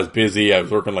job, I was busy, I was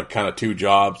working like kind of 2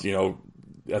 jobs,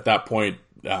 at that point,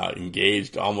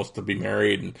 engaged almost to be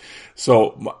married. And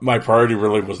so my priority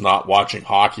really was not watching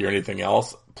hockey or anything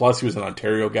else. Plus he was an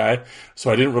Ontario guy,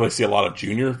 so I didn't really see a lot of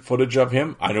junior footage of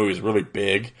him. I know he was really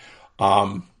big.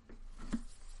 I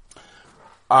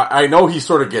know he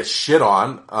sort of gets shit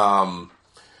on.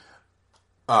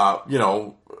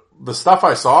 The stuff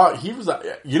I saw, he was,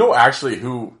 actually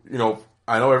who,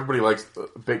 I know everybody likes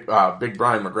big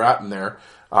Brian McGrattan there,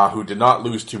 who did not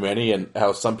lose too many, and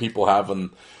how some people have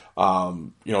him,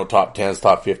 top 10s,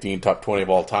 top 15, top 20 of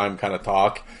all time kind of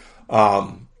talk.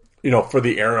 For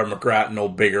the era, McGrattan,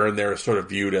 old bigger, and they're sort of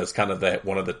viewed as kind of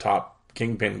one of the top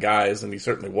kingpin guys, and he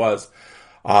certainly was.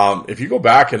 If you go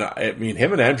back and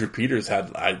him and Andrew Peters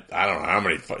had, I don't know how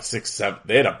many, 6, 7,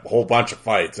 they had a whole bunch of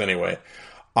fights anyway.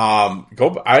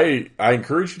 I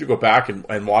encourage you to go back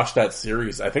and watch that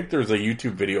series. I think there's a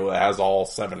YouTube video that has all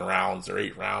 7 rounds or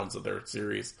 8 rounds of their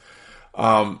series.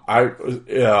 I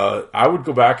would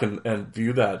go back and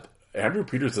view that. Andrew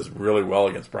Peters does really well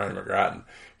against Brian McGrattan.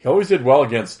 He always did well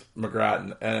against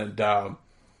McGrattan, and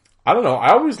I don't know.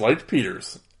 I always liked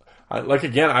Peters. I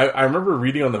remember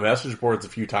reading on the message boards a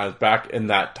few times back in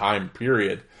that time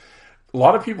period. A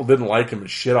lot of people didn't like him and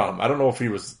shit on him. I don't know if he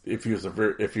was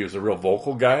a real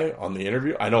vocal guy on the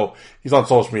interview. I know he's on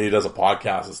social media, does a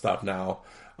podcast and stuff now.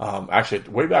 Actually,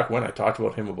 way back when I talked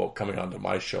about him about coming onto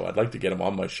my show. I'd like to get him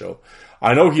on my show.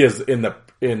 I know he has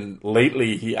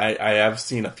lately. I have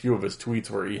seen a few of his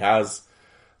tweets where he has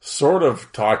sort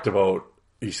of talked about.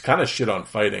 He's kind of shit on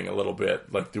fighting a little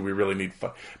bit. Like, do we really need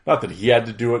fight? Not that he had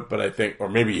to do it, but I think, or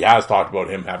maybe he has talked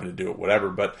about him having to do it, whatever.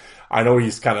 But I know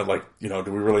he's kind of like, do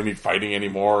we really need fighting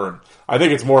anymore? And I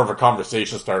think it's more of a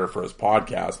conversation starter for his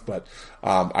podcast. But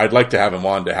I'd like to have him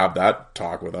on to have that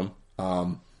talk with him.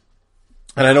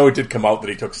 And I know it did come out that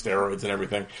he took steroids and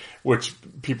everything, which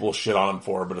people shit on him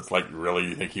for, but it's like, really,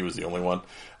 you think he was the only one?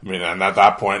 I mean, and at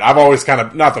that point, I've always kind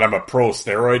of, not that I'm a pro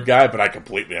steroid guy, but I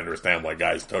completely understand why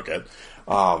guys took it.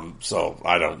 So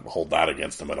I don't hold that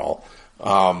against him at all.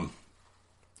 But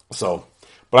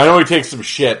I know he takes some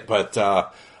shit, but,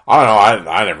 I don't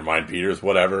know, I never mind Peters,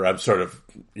 whatever. I'm sort of,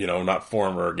 not for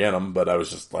him or against him, but I was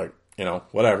just like,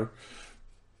 whatever.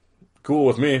 Cool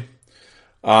with me.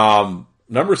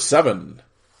 Number 7,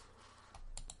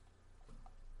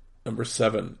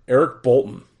 Eric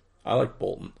Bolton. I like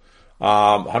Bolton.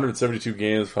 172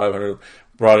 games, 500,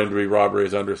 brought in to be Rob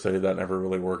Ray's understudy. That never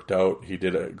really worked out. He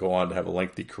did go on to have a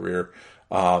lengthy career.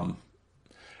 I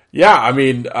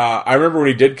remember when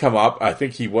he did come up, I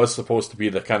think he was supposed to be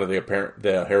the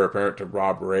heir apparent to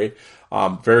Rob Ray.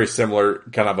 Very similar,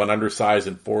 kind of an undersized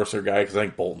enforcer guy, because I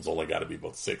think Bolton's only got to be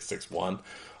about 6'1".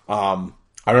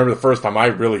 I remember the first time I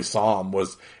really saw him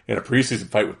was in a preseason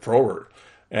fight with Probert,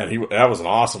 and that was an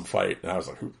awesome fight. And I was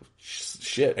like,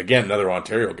 shit, again, another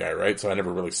Ontario guy, right? So I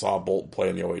never really saw Bolton play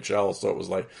in the OHL, so it was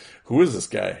like, who is this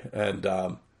guy? And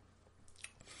I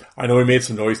know he made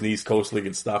some noise in the East Coast League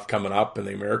and stuff coming up in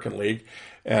the American League.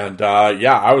 And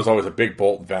I was always a big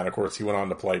Bolton fan. Of course, he went on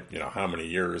to play, how many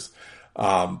years.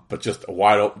 But just a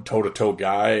wide open, toe-to-toe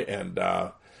guy, and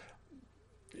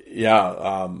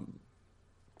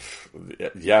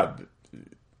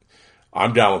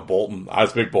I'm down with Bolton. I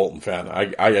was a big Bolton fan.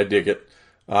 I dig it.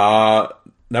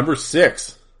 Number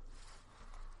 6.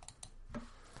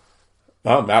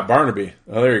 Oh, Matt Barnaby.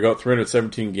 Oh, there you go.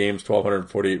 317 games,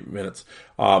 1,248 minutes.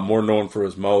 More known for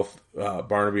his mouth.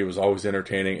 Barnaby was always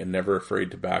entertaining and never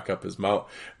afraid to back up his mouth.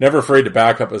 Never afraid to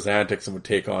back up his antics and would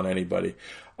take on anybody.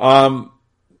 And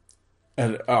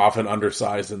often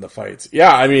undersized in the fights.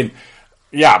 Barnaby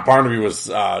was,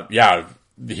 I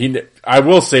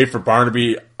will say for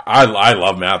Barnaby, I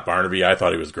love Matt Barnaby. I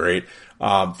thought he was great.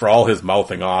 For all his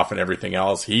mouthing off and everything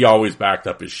else, he always backed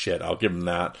up his shit. I'll give him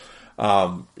that.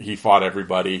 He fought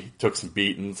everybody, took some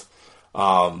beatings.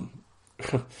 I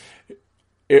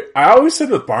always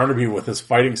said with Barnaby, with his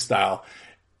fighting style,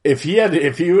 if he had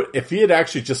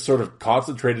actually just sort of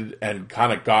concentrated and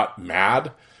kind of got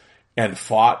mad and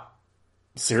fought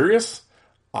serious,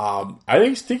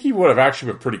 I think he would have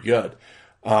actually been pretty good.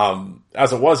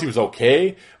 As it was, he was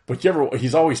okay, but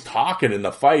he's always talking in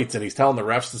the fights, and he's telling the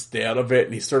refs to stay out of it,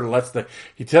 and he sort of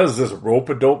he tells this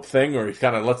rope-a-dope thing where he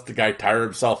kind of lets the guy tire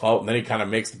himself out, and then he kind of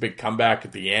makes the big comeback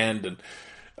at the end, and,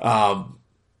 and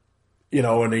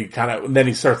then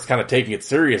he starts kind of taking it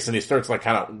serious, and he starts like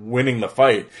kind of winning the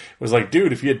fight. It was like,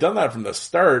 dude, if you had done that from the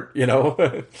start,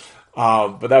 but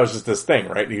that was just this thing,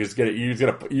 right?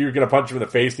 You're gonna punch him in the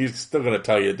face. He's still gonna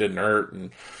tell you it didn't hurt,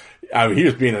 and I mean, he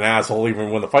was being an asshole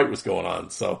even when the fight was going on.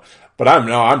 So, but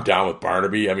I'm down with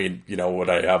Barnaby. I mean, would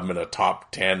I have him in a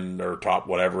top 10 or top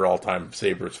whatever all-time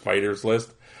Sabres fighters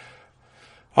list?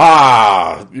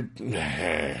 Yeah,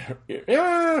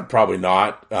 probably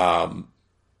not. But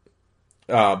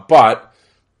am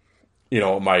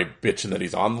I bitching that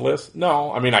he's on the list?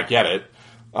 No, I mean, I get it.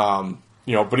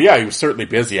 But yeah, he was certainly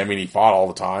busy. I mean, he fought all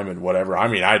the time and whatever. I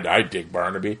mean, I dig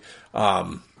Barnaby.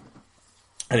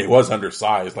 And he was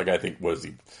undersized, like I think was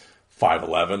he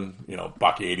 5'11",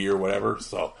 $180 or whatever.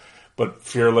 So, but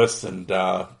fearless and,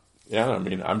 I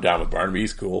mean, I'm down with Barnaby.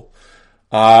 He's cool.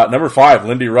 Number 5,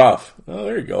 Lindy Ruff. Oh,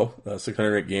 there you go.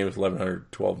 608 games,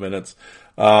 1,112 minutes.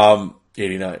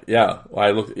 89. Yeah. Well,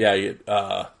 I looked,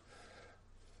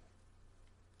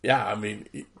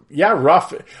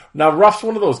 Ruff. Now, Ruff's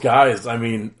one of those guys, I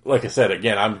mean, like I said,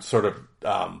 again, I'm sort of,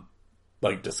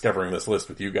 discovering this list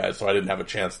with you guys, so I didn't have a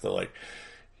chance to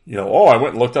I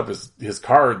went and looked up his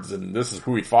cards and this is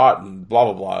who he fought and blah,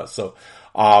 blah, blah. So,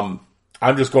 I'm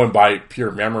just going by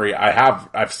pure memory.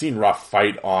 I've seen Ruff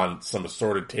fight on some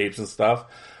assorted tapes and stuff.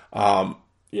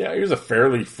 He was a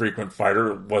fairly frequent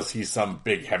fighter. Was he some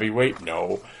big heavyweight?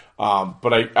 No.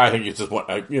 But I think he's just one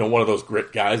of those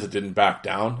grit guys that didn't back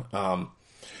down.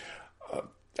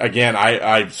 Again,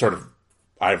 I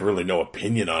have really no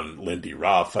opinion on Lindy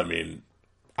Ruff. I mean,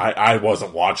 I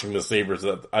wasn't watching the Sabres.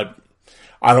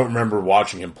 I don't remember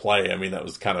watching him play. I mean, that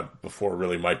was kind of before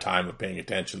really my time of paying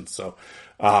attention. So,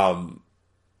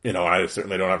 I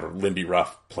certainly don't have a Lindy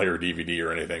Ruff player DVD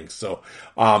or anything. So,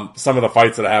 some of the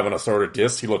fights that I have on assorted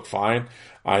discs, he looked fine.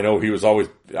 I know he was always,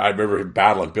 I remember him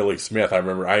battling Billy Smith.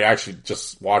 I actually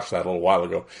just watched that a little while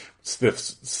ago.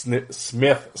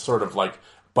 Smith sort of like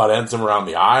butt ends him around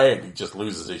the eye and he just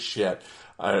loses his shit.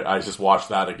 I just watched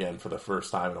that again for the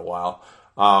first time in a while.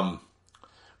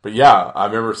 But yeah, I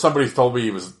remember somebody told me he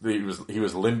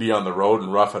was Lindy on the road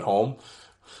and Ruff at home.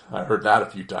 I heard that a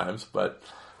few times, but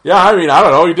yeah, I mean, I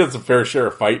don't know. He did some fair share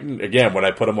of fighting. Again, would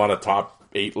I put him on a top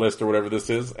 8 list or whatever this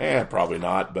is? Probably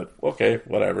not, but okay,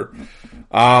 whatever.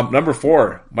 Number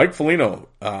 4, Mike Foligno,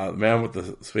 the man with the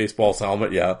Spaceballs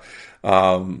helmet. Yeah.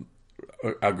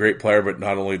 A great player, but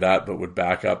not only that, but would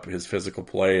back up his physical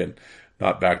play and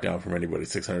not back down from anybody.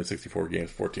 664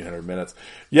 games, 1,400 minutes.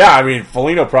 Yeah, I mean,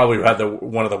 Foligno probably had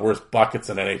one of the worst buckets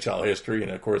in NHL history,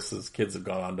 and of course his kids have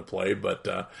gone on to play,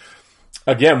 but,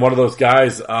 again, one of those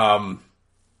guys,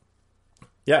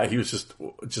 yeah, he was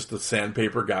just a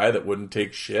sandpaper guy that wouldn't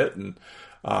take shit. And,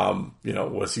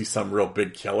 was he some real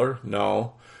big killer?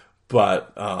 No.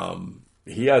 But,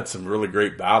 he had some really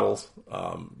great battles,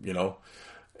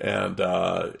 and,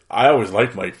 I always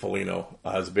liked Mike Foligno.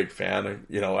 I was a big fan.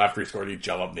 After he scored, he'd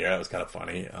jump up in the air. That was kind of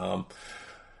funny.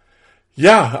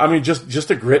 Yeah, I mean,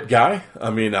 just a grit guy.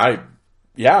 I mean,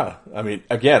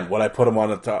 again, when I put him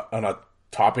on a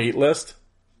top 8 list,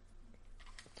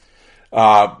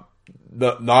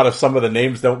 not if some of the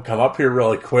names don't come up here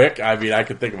really quick. I mean, I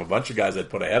could think of a bunch of guys I'd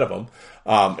put ahead of him.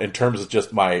 In terms of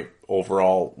just my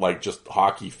overall, just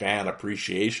hockey fan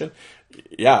appreciation.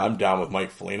 Yeah, I'm down with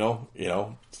Mike Foligno.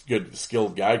 Good,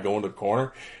 skilled guy going to the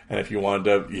corner. And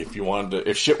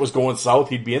if shit was going south,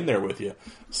 he'd be in there with you.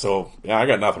 So yeah, I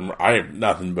have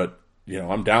nothing, but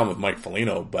I'm down with Mike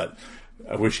Foligno, but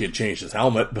I wish he had changed his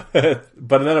helmet. But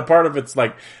then a part of it's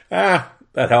like,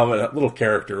 that helmet, that little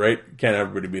character, right? Can't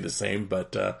everybody be the same,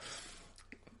 but, all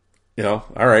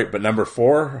right. But number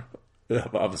 4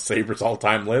 of the Sabres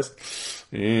all-time list,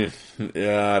 yeah,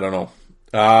 I don't know.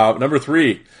 Number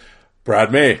 3,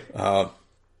 Brad May,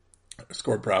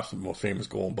 scored perhaps the most famous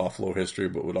goal in Buffalo history,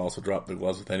 but would also drop the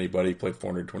gloves with anybody. Played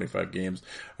 425 games,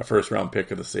 a first-round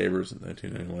pick of the Sabres in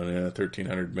 1991,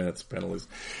 1,300 minutes, penalties.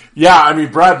 Yeah, I mean,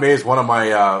 Brad May is one of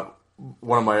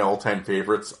my all-time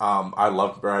favorites. I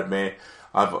love Brad May.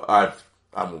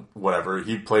 I'm whatever.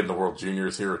 He played in the World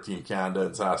Juniors here with Team Canada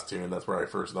in Saskatoon. That's where I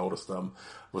first noticed him.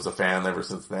 Was a fan ever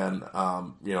since then.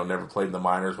 Never played in the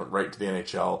minors. Went right to the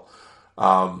NHL.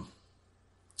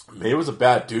 May was a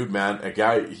bad dude, man. A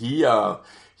guy. He.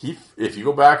 If you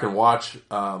go back and watch,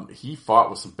 he fought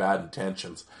with some bad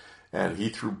intentions, and he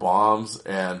threw bombs,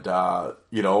 and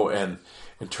and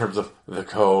in terms of the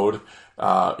code.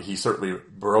 He certainly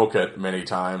broke it many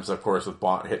times, of course, with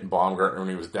hitting Baumgartner when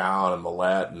he was down and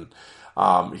Millette. And,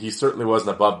 he certainly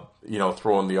wasn't above,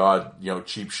 throwing the odd,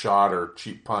 cheap shot or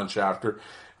cheap punch after,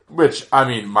 which, I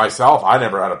mean, myself, I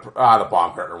never had the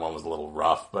Baumgartner one was a little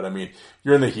rough, but I mean,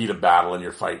 you're in the heat of battle and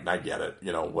you're fighting. I get it,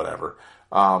 whatever.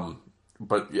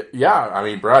 But yeah, I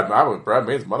mean, Brad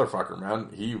May's a motherfucker, man.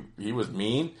 He was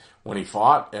mean when he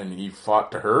fought, and he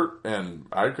fought to hurt, and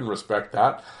I can respect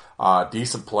that.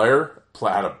 Decent player.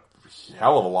 Had a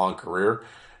hell of a long career,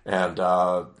 and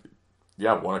won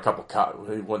a couple cups.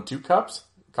 He won 2 cups,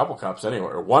 a couple cups anyway,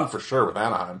 or 1 for sure with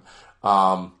Anaheim.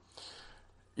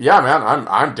 Yeah, man,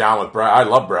 I'm down with Brad. I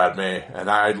love Brad May,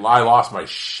 and I lost my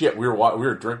shit. We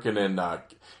were drinking in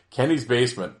Kenny's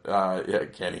basement. Yeah,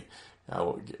 Kenny. I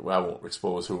won't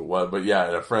expose who it was, but yeah,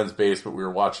 at a friend's basement, we were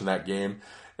watching that game.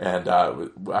 And I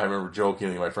remember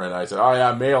jokingly, my friend and I said, "Oh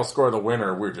yeah, May will score the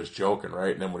winner." We were just joking,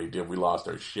 right? And then when he did, we lost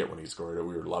our shit when he scored it.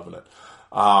 We were loving it.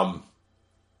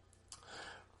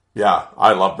 Yeah,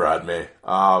 I love Brad May.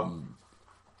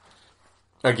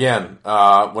 Again,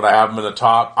 would I have him in the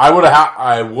top? I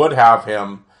would have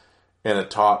him in a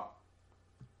top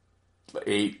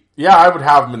 8. Yeah, I would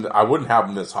have him. I wouldn't have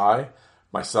him this high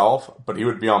myself, but he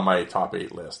would be on my top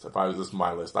 8 list. If this is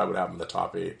my list, I would have him in the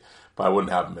top 8, but I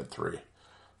wouldn't have him at 3.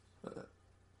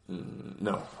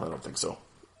 No, I don't think so.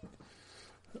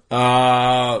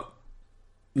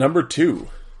 Number 2.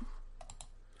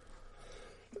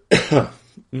 All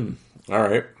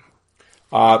right.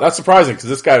 That's surprising because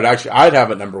this guy I'd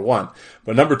have it number 1.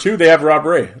 But number 2, they have Rob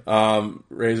Ray.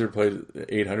 Razor played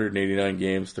 889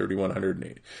 games,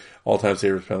 3,108 all-time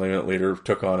Sabres penalty minute leader,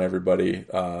 took on everybody,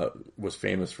 was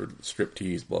famous for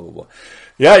striptease, blah, blah, blah.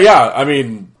 Yeah. I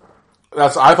mean, I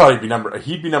thought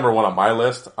he'd be number 1 on my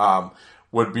list.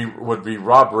 Would be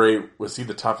Rob Ray. Was he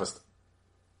the toughest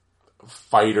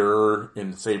fighter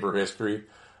in Sabre history?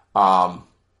 No.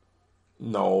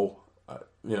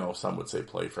 Some would say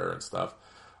play fair and stuff.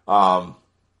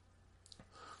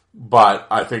 But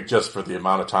I think just for the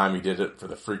amount of time he did it, for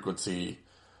the frequency,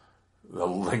 the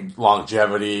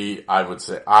longevity, I would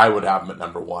say I would have him at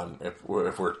number one if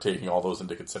we're taking all those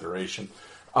into consideration.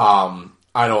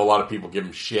 I know a lot of people give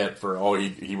him shit for,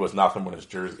 he was nothing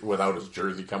without his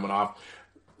jersey coming off.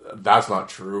 That's not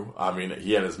true. I mean,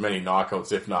 he had as many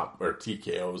knockouts, or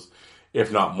TKOs,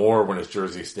 if not more, when his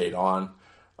jersey stayed on.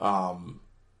 I'm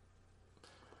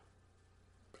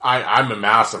a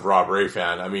massive Rob Ray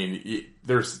fan. I mean,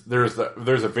 there's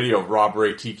a video of Rob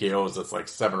Ray TKOs that's like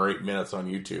 7 or 8 minutes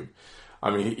on YouTube. I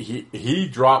mean, he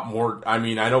dropped more. I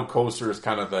mean, I know Kosar is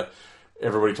kind of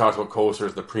everybody talks about Kosar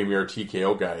as the premier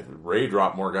TKO guy. Ray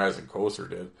dropped more guys than Kosar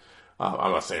did.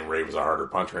 I'm not saying Ray was a harder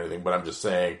puncher or anything, but I'm just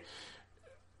saying,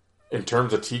 in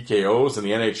terms of TKOs in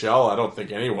the NHL, I don't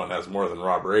think anyone has more than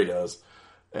Rob Ray does.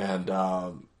 And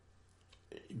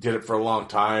he did it for a long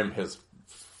time. His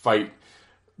fight,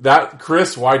 that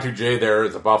Chris Y2J there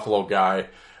is a Buffalo guy.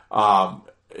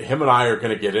 Him and I are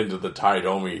going to get into the Ty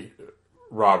Domi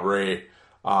Rob Ray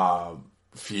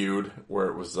feud, where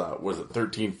it was it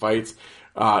 13 fights.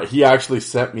 He actually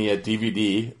sent me a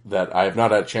DVD that I have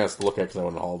not had a chance to look at because I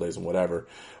went on holidays and whatever.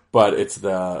 But it's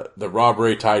the Rob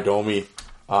Ray Ty Domi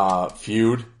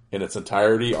feud in its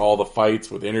entirety, all the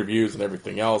fights with interviews and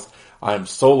everything else. I'm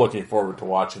so looking forward to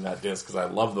watching that disc because I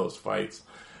love those fights.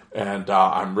 And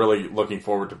I'm really looking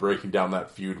forward to breaking down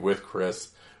that feud with Chris,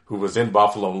 who was in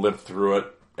Buffalo and lived through it.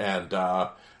 And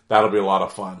that'll be a lot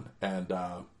of fun. And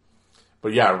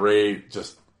but yeah, Ray,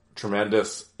 just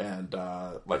tremendous. And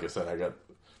like I said,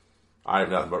 I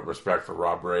have nothing but respect for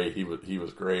Rob Ray. He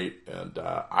was great, and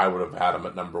I would have had him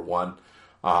at number one.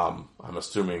 I'm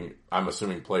assuming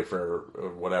Playfair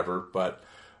or whatever, but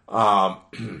I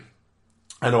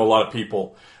know a lot of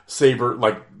people,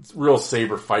 real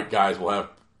Sabre fight guys will have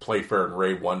Playfair and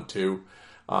Ray 1-2.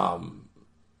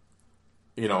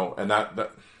 And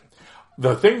that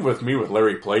the thing with me with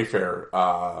Larry Playfair,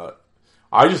 I've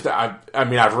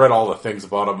read all the things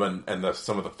about him and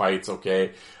some of the fights.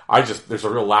 Okay, there's a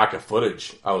real lack of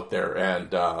footage out there,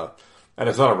 and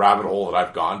it's not a rabbit hole that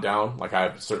I've gone down. Like,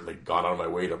 I've certainly gone out of my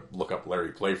way to look up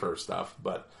Larry Playfair stuff,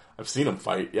 but I've seen him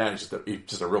fight. Yeah, he's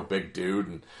just a real big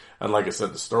dude, and like I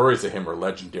said, the stories of him are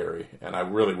legendary, and I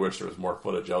really wish there was more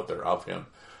footage out there of him.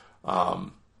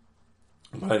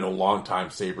 But I know longtime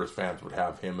Sabres fans would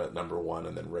have him at number one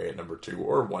and then Ray at number two,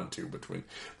 or 1-2 between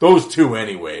those two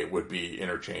anyway would be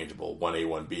interchangeable, 1A,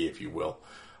 1B, if you will.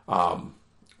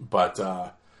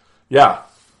 Yeah,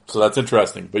 so that's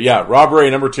interesting. But yeah, Rob Ray,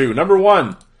 number two. Number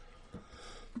one.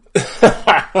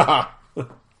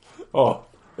 Oh,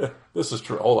 this is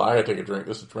true. Hold on, I gotta take a drink.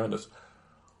 This is tremendous.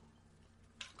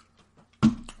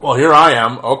 Well, here I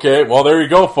am. Okay, well, there you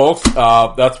go, folks.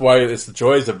 That's why it's the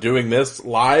joys of doing this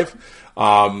live.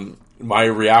 My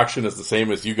reaction is the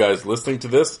same as you guys listening to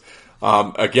this.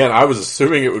 Again, I was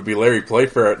assuming it would be Larry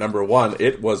Playfair at number one.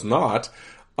 It was not.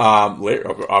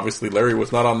 Obviously, Larry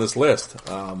was not on this list.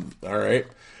 All right.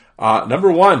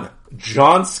 Number one,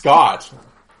 John Scott.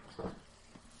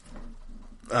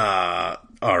 All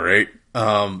right.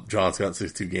 John Scott,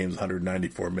 62 games,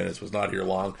 194 minutes, was not here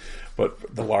long,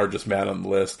 but the largest man on the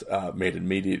list, made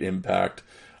immediate impact.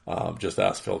 Just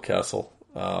ask Phil Kessel.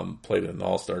 Played in an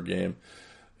all-star game.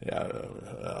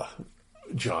 Yeah.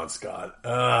 John Scott.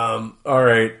 All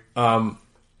right. Well,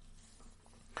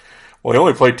 he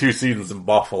only played 2 seasons in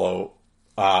Buffalo.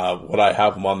 Would I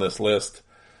have him on this list?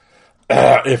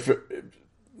 If he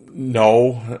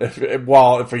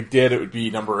did, it would be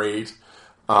number 8.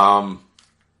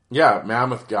 Yeah,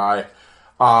 mammoth guy.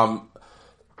 I've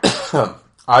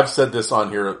said this on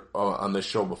here, on this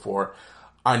show before.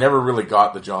 I never really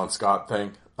got the John Scott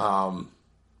thing.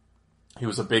 He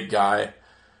was a big guy.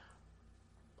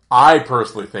 I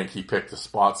personally think he picked the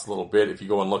spots a little bit. If you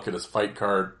go and look at his fight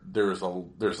card, there's a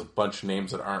bunch of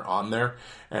names that aren't on there.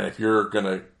 And if you're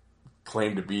gonna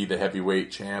claim to be the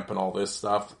heavyweight champ and all this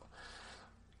stuff,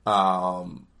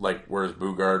 like where's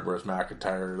Bugard, where's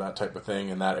McIntyre, that type of thing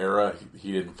in that era,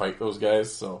 he didn't fight those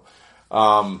guys. So,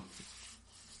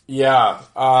 yeah.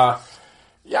 I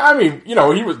mean,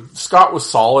 Scott was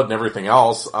solid and everything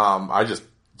else. I just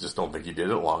don't think he did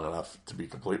it long enough, to be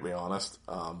completely honest.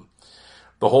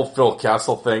 The whole Phil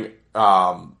Kessel thing,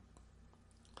 I've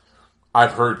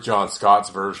heard John Scott's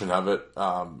version of it.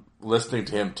 Listening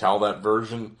to him tell that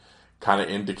version kind of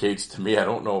indicates to me, I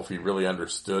don't know if he really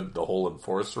understood the whole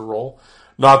enforcer role.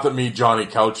 Not that me, Johnny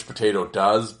Couch Potato,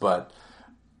 does, but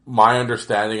my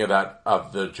understanding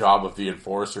of the job of the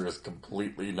enforcer is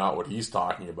completely not what he's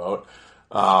talking about.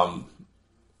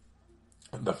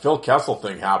 The Phil Kessel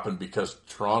thing happened because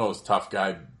Toronto's tough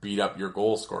guy beat up your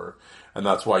goal scorer, and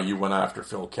that's why you went after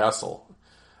Phil Kessel.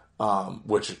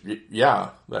 which, yeah,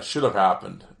 that should have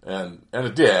happened. And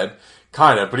it did,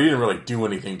 kind of, but he didn't really do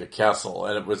anything to Kessel.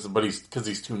 And because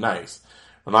he's too nice.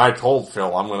 When I told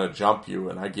Phil, I'm going to jump you,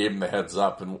 and I gave him the heads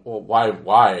up, and well, why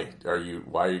are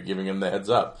you giving him the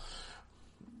heads up?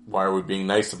 Why are we being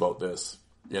nice about this?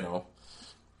 You know,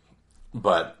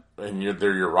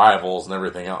 they're your rivals and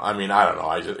everything else. I mean, I don't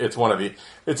know.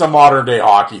 It's a modern day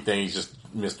hockey thing. He's just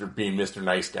being Mr.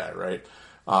 Nice Guy, right?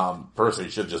 Personally,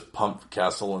 you should just pump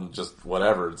Kessel and just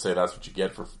whatever and say that's what you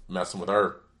get for messing with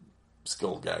our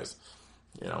skilled guys.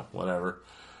 You know, whatever.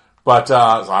 But, so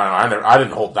I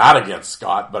didn't hold that against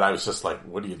Scott, but I was just like,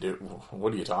 what do you do?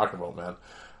 What are you talking about, man?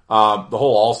 The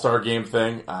whole All-Star game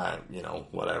thing,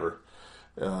 whatever.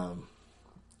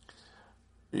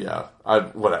 Yeah,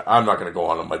 I'm not going to go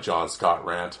on my John Scott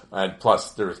rant. And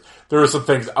plus, there were some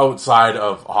things outside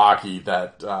of hockey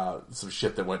that, some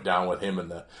shit that went down with him and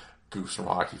the goose from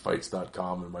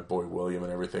hockeyfights.com and my boy William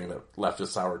and everything that left a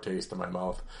sour taste in my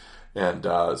mouth. And,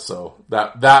 so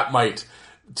that might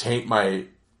taint my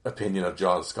opinion of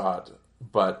John Scott,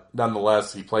 but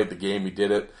nonetheless, he played the game, he did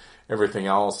it, everything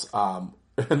else. Now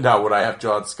would I have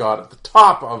John Scott at the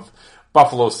top of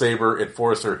Buffalo Sabre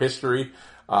enforcer history?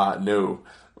 No.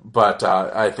 But,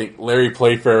 I think Larry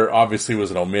Playfair obviously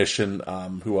was an omission.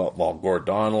 Who else? Well, Gord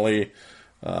Donnelly,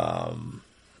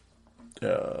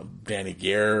 Danny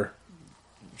Gare,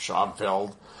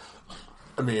 Schoenfeld.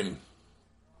 I mean,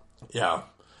 yeah.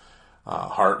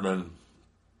 Hartman,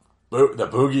 the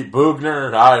Boogie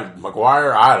Bugner,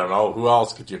 McGuire, I don't know. Who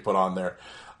else could you put on there?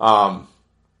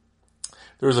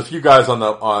 There was a few guys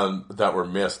that were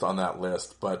missed on that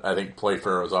list, but I think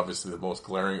Playfair was obviously the most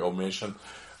glaring omission.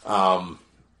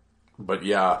 But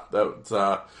yeah, that's,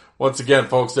 once again,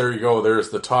 folks, there you go. There's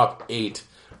the top 8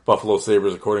 Buffalo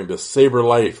Sabres according to Sabre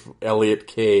Life, Elliot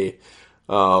K.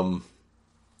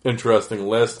 Interesting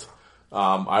list.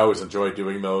 I always enjoy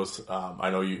doing those. I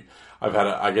know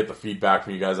I get the feedback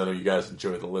from you guys. I know you guys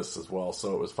enjoy the lists as well,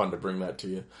 so it was fun to bring that to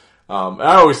you. And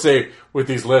I always say with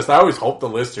these lists, I always hope the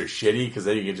lists are shitty because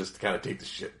then you can just kind of take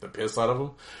the piss out of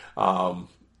them.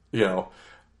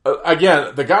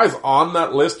 Again, the guys on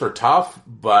that list are tough,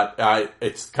 but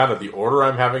it's kind of the order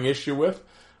I'm having issue with.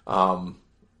 And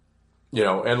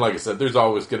like I said, there's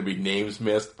always going to be names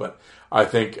missed, but I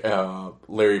think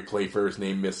Larry Playfair's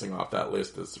name missing off that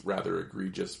list is rather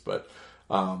egregious. But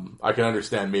I can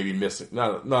understand maybe missing,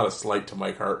 not a slight to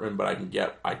Mike Hartman, but I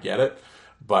get it.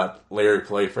 But Larry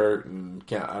Playfair, I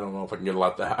don't know if I can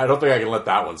I don't think I can let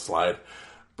that one slide.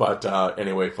 But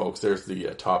anyway, folks, there's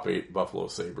the top 8 Buffalo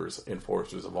Sabres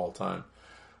enforcers of all time.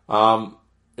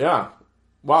 Yeah.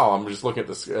 Wow, I'm just looking at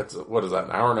this. What is that,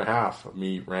 an hour and a half of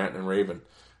me ranting and raving?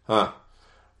 Huh.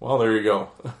 Well, there you go.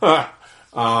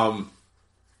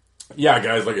 Yeah,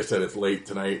 guys, like I said, it's late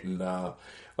tonight, and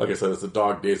like I said, it's the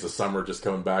dog days of summer, just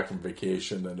coming back from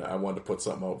vacation, and I wanted to put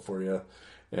something out for you.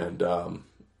 And,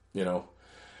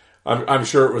 I'm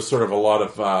sure it was sort of a lot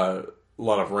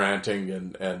of ranting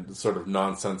and sort of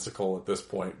nonsensical at this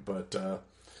point, but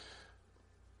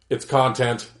it's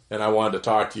content, and I wanted to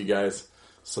talk to you guys.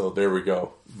 So there we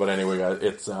go. But anyway, guys,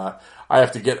 it's I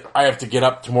have to get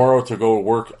up tomorrow to go to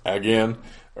work again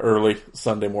early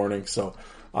Sunday morning. So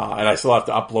and I still have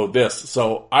to upload this.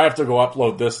 So I have to go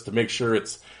upload this to make sure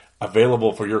it's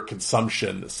available for your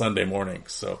consumption Sunday morning.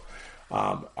 So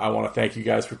I want to thank you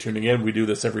guys for tuning in. We do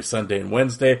this every Sunday and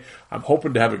Wednesday. I'm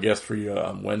hoping to have a guest for you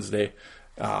on Wednesday.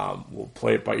 We'll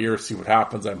play it by ear, see what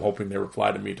happens. I'm hoping they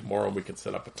reply to me tomorrow and we can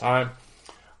set up a time.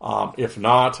 If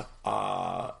not,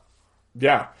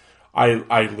 yeah,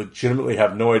 I legitimately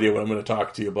have no idea what I'm going to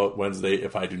talk to you about Wednesday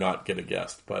if I do not get a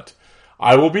guest. But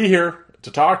I will be here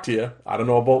to talk to you. I don't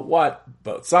know about what,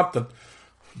 but something.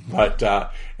 But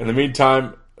in the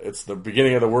meantime, it's the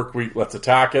beginning of the work week. Let's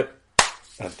attack it.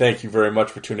 And thank you very much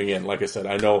for tuning in. Like I said,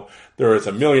 I know there is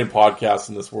a million podcasts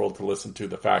in this world to listen to.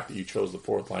 The fact that you chose the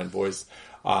Fourth Line Voice,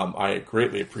 I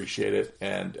greatly appreciate it.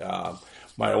 And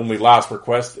my only last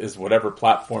request is whatever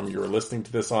platform you're listening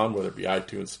to this on, whether it be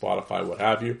iTunes, Spotify, what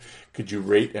have you, could you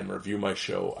rate and review my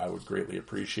show? I would greatly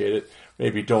appreciate it.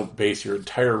 Maybe don't base your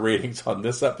entire ratings on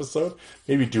this episode.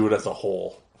 Maybe do it as a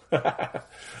whole.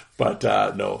 But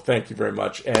no, thank you very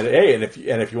much. And hey, and if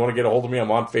you want to get a hold of me,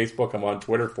 I'm on Facebook, I'm on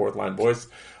Twitter, Fourth Line Voice.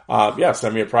 Yeah,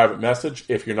 send me a private message.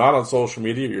 If you're not on social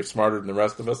media, you're smarter than the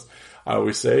rest of us, I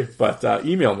always say. But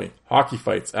email me,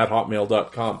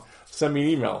 hockeyfights@hotmail.com. Send me an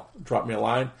email, drop me a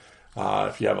line.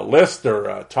 If you have a list or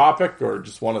a topic or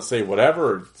just want to say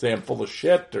whatever, or say I'm full of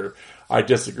shit, or I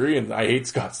disagree and I hate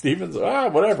Scott Stevens,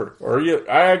 whatever. Or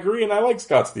I agree and I like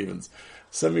Scott Stevens.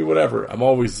 Send me whatever. I'm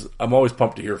always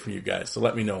pumped to hear from you guys, so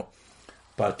let me know.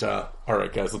 But,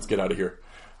 alright guys, let's get out of here.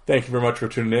 Thank you very much for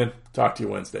tuning in. Talk to you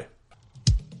Wednesday.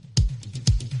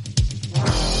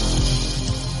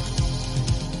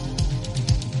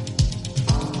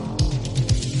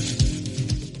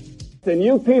 And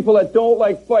you people that don't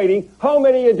like fighting, how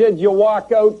many of you did you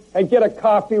walk out and get a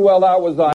coffee while that was on?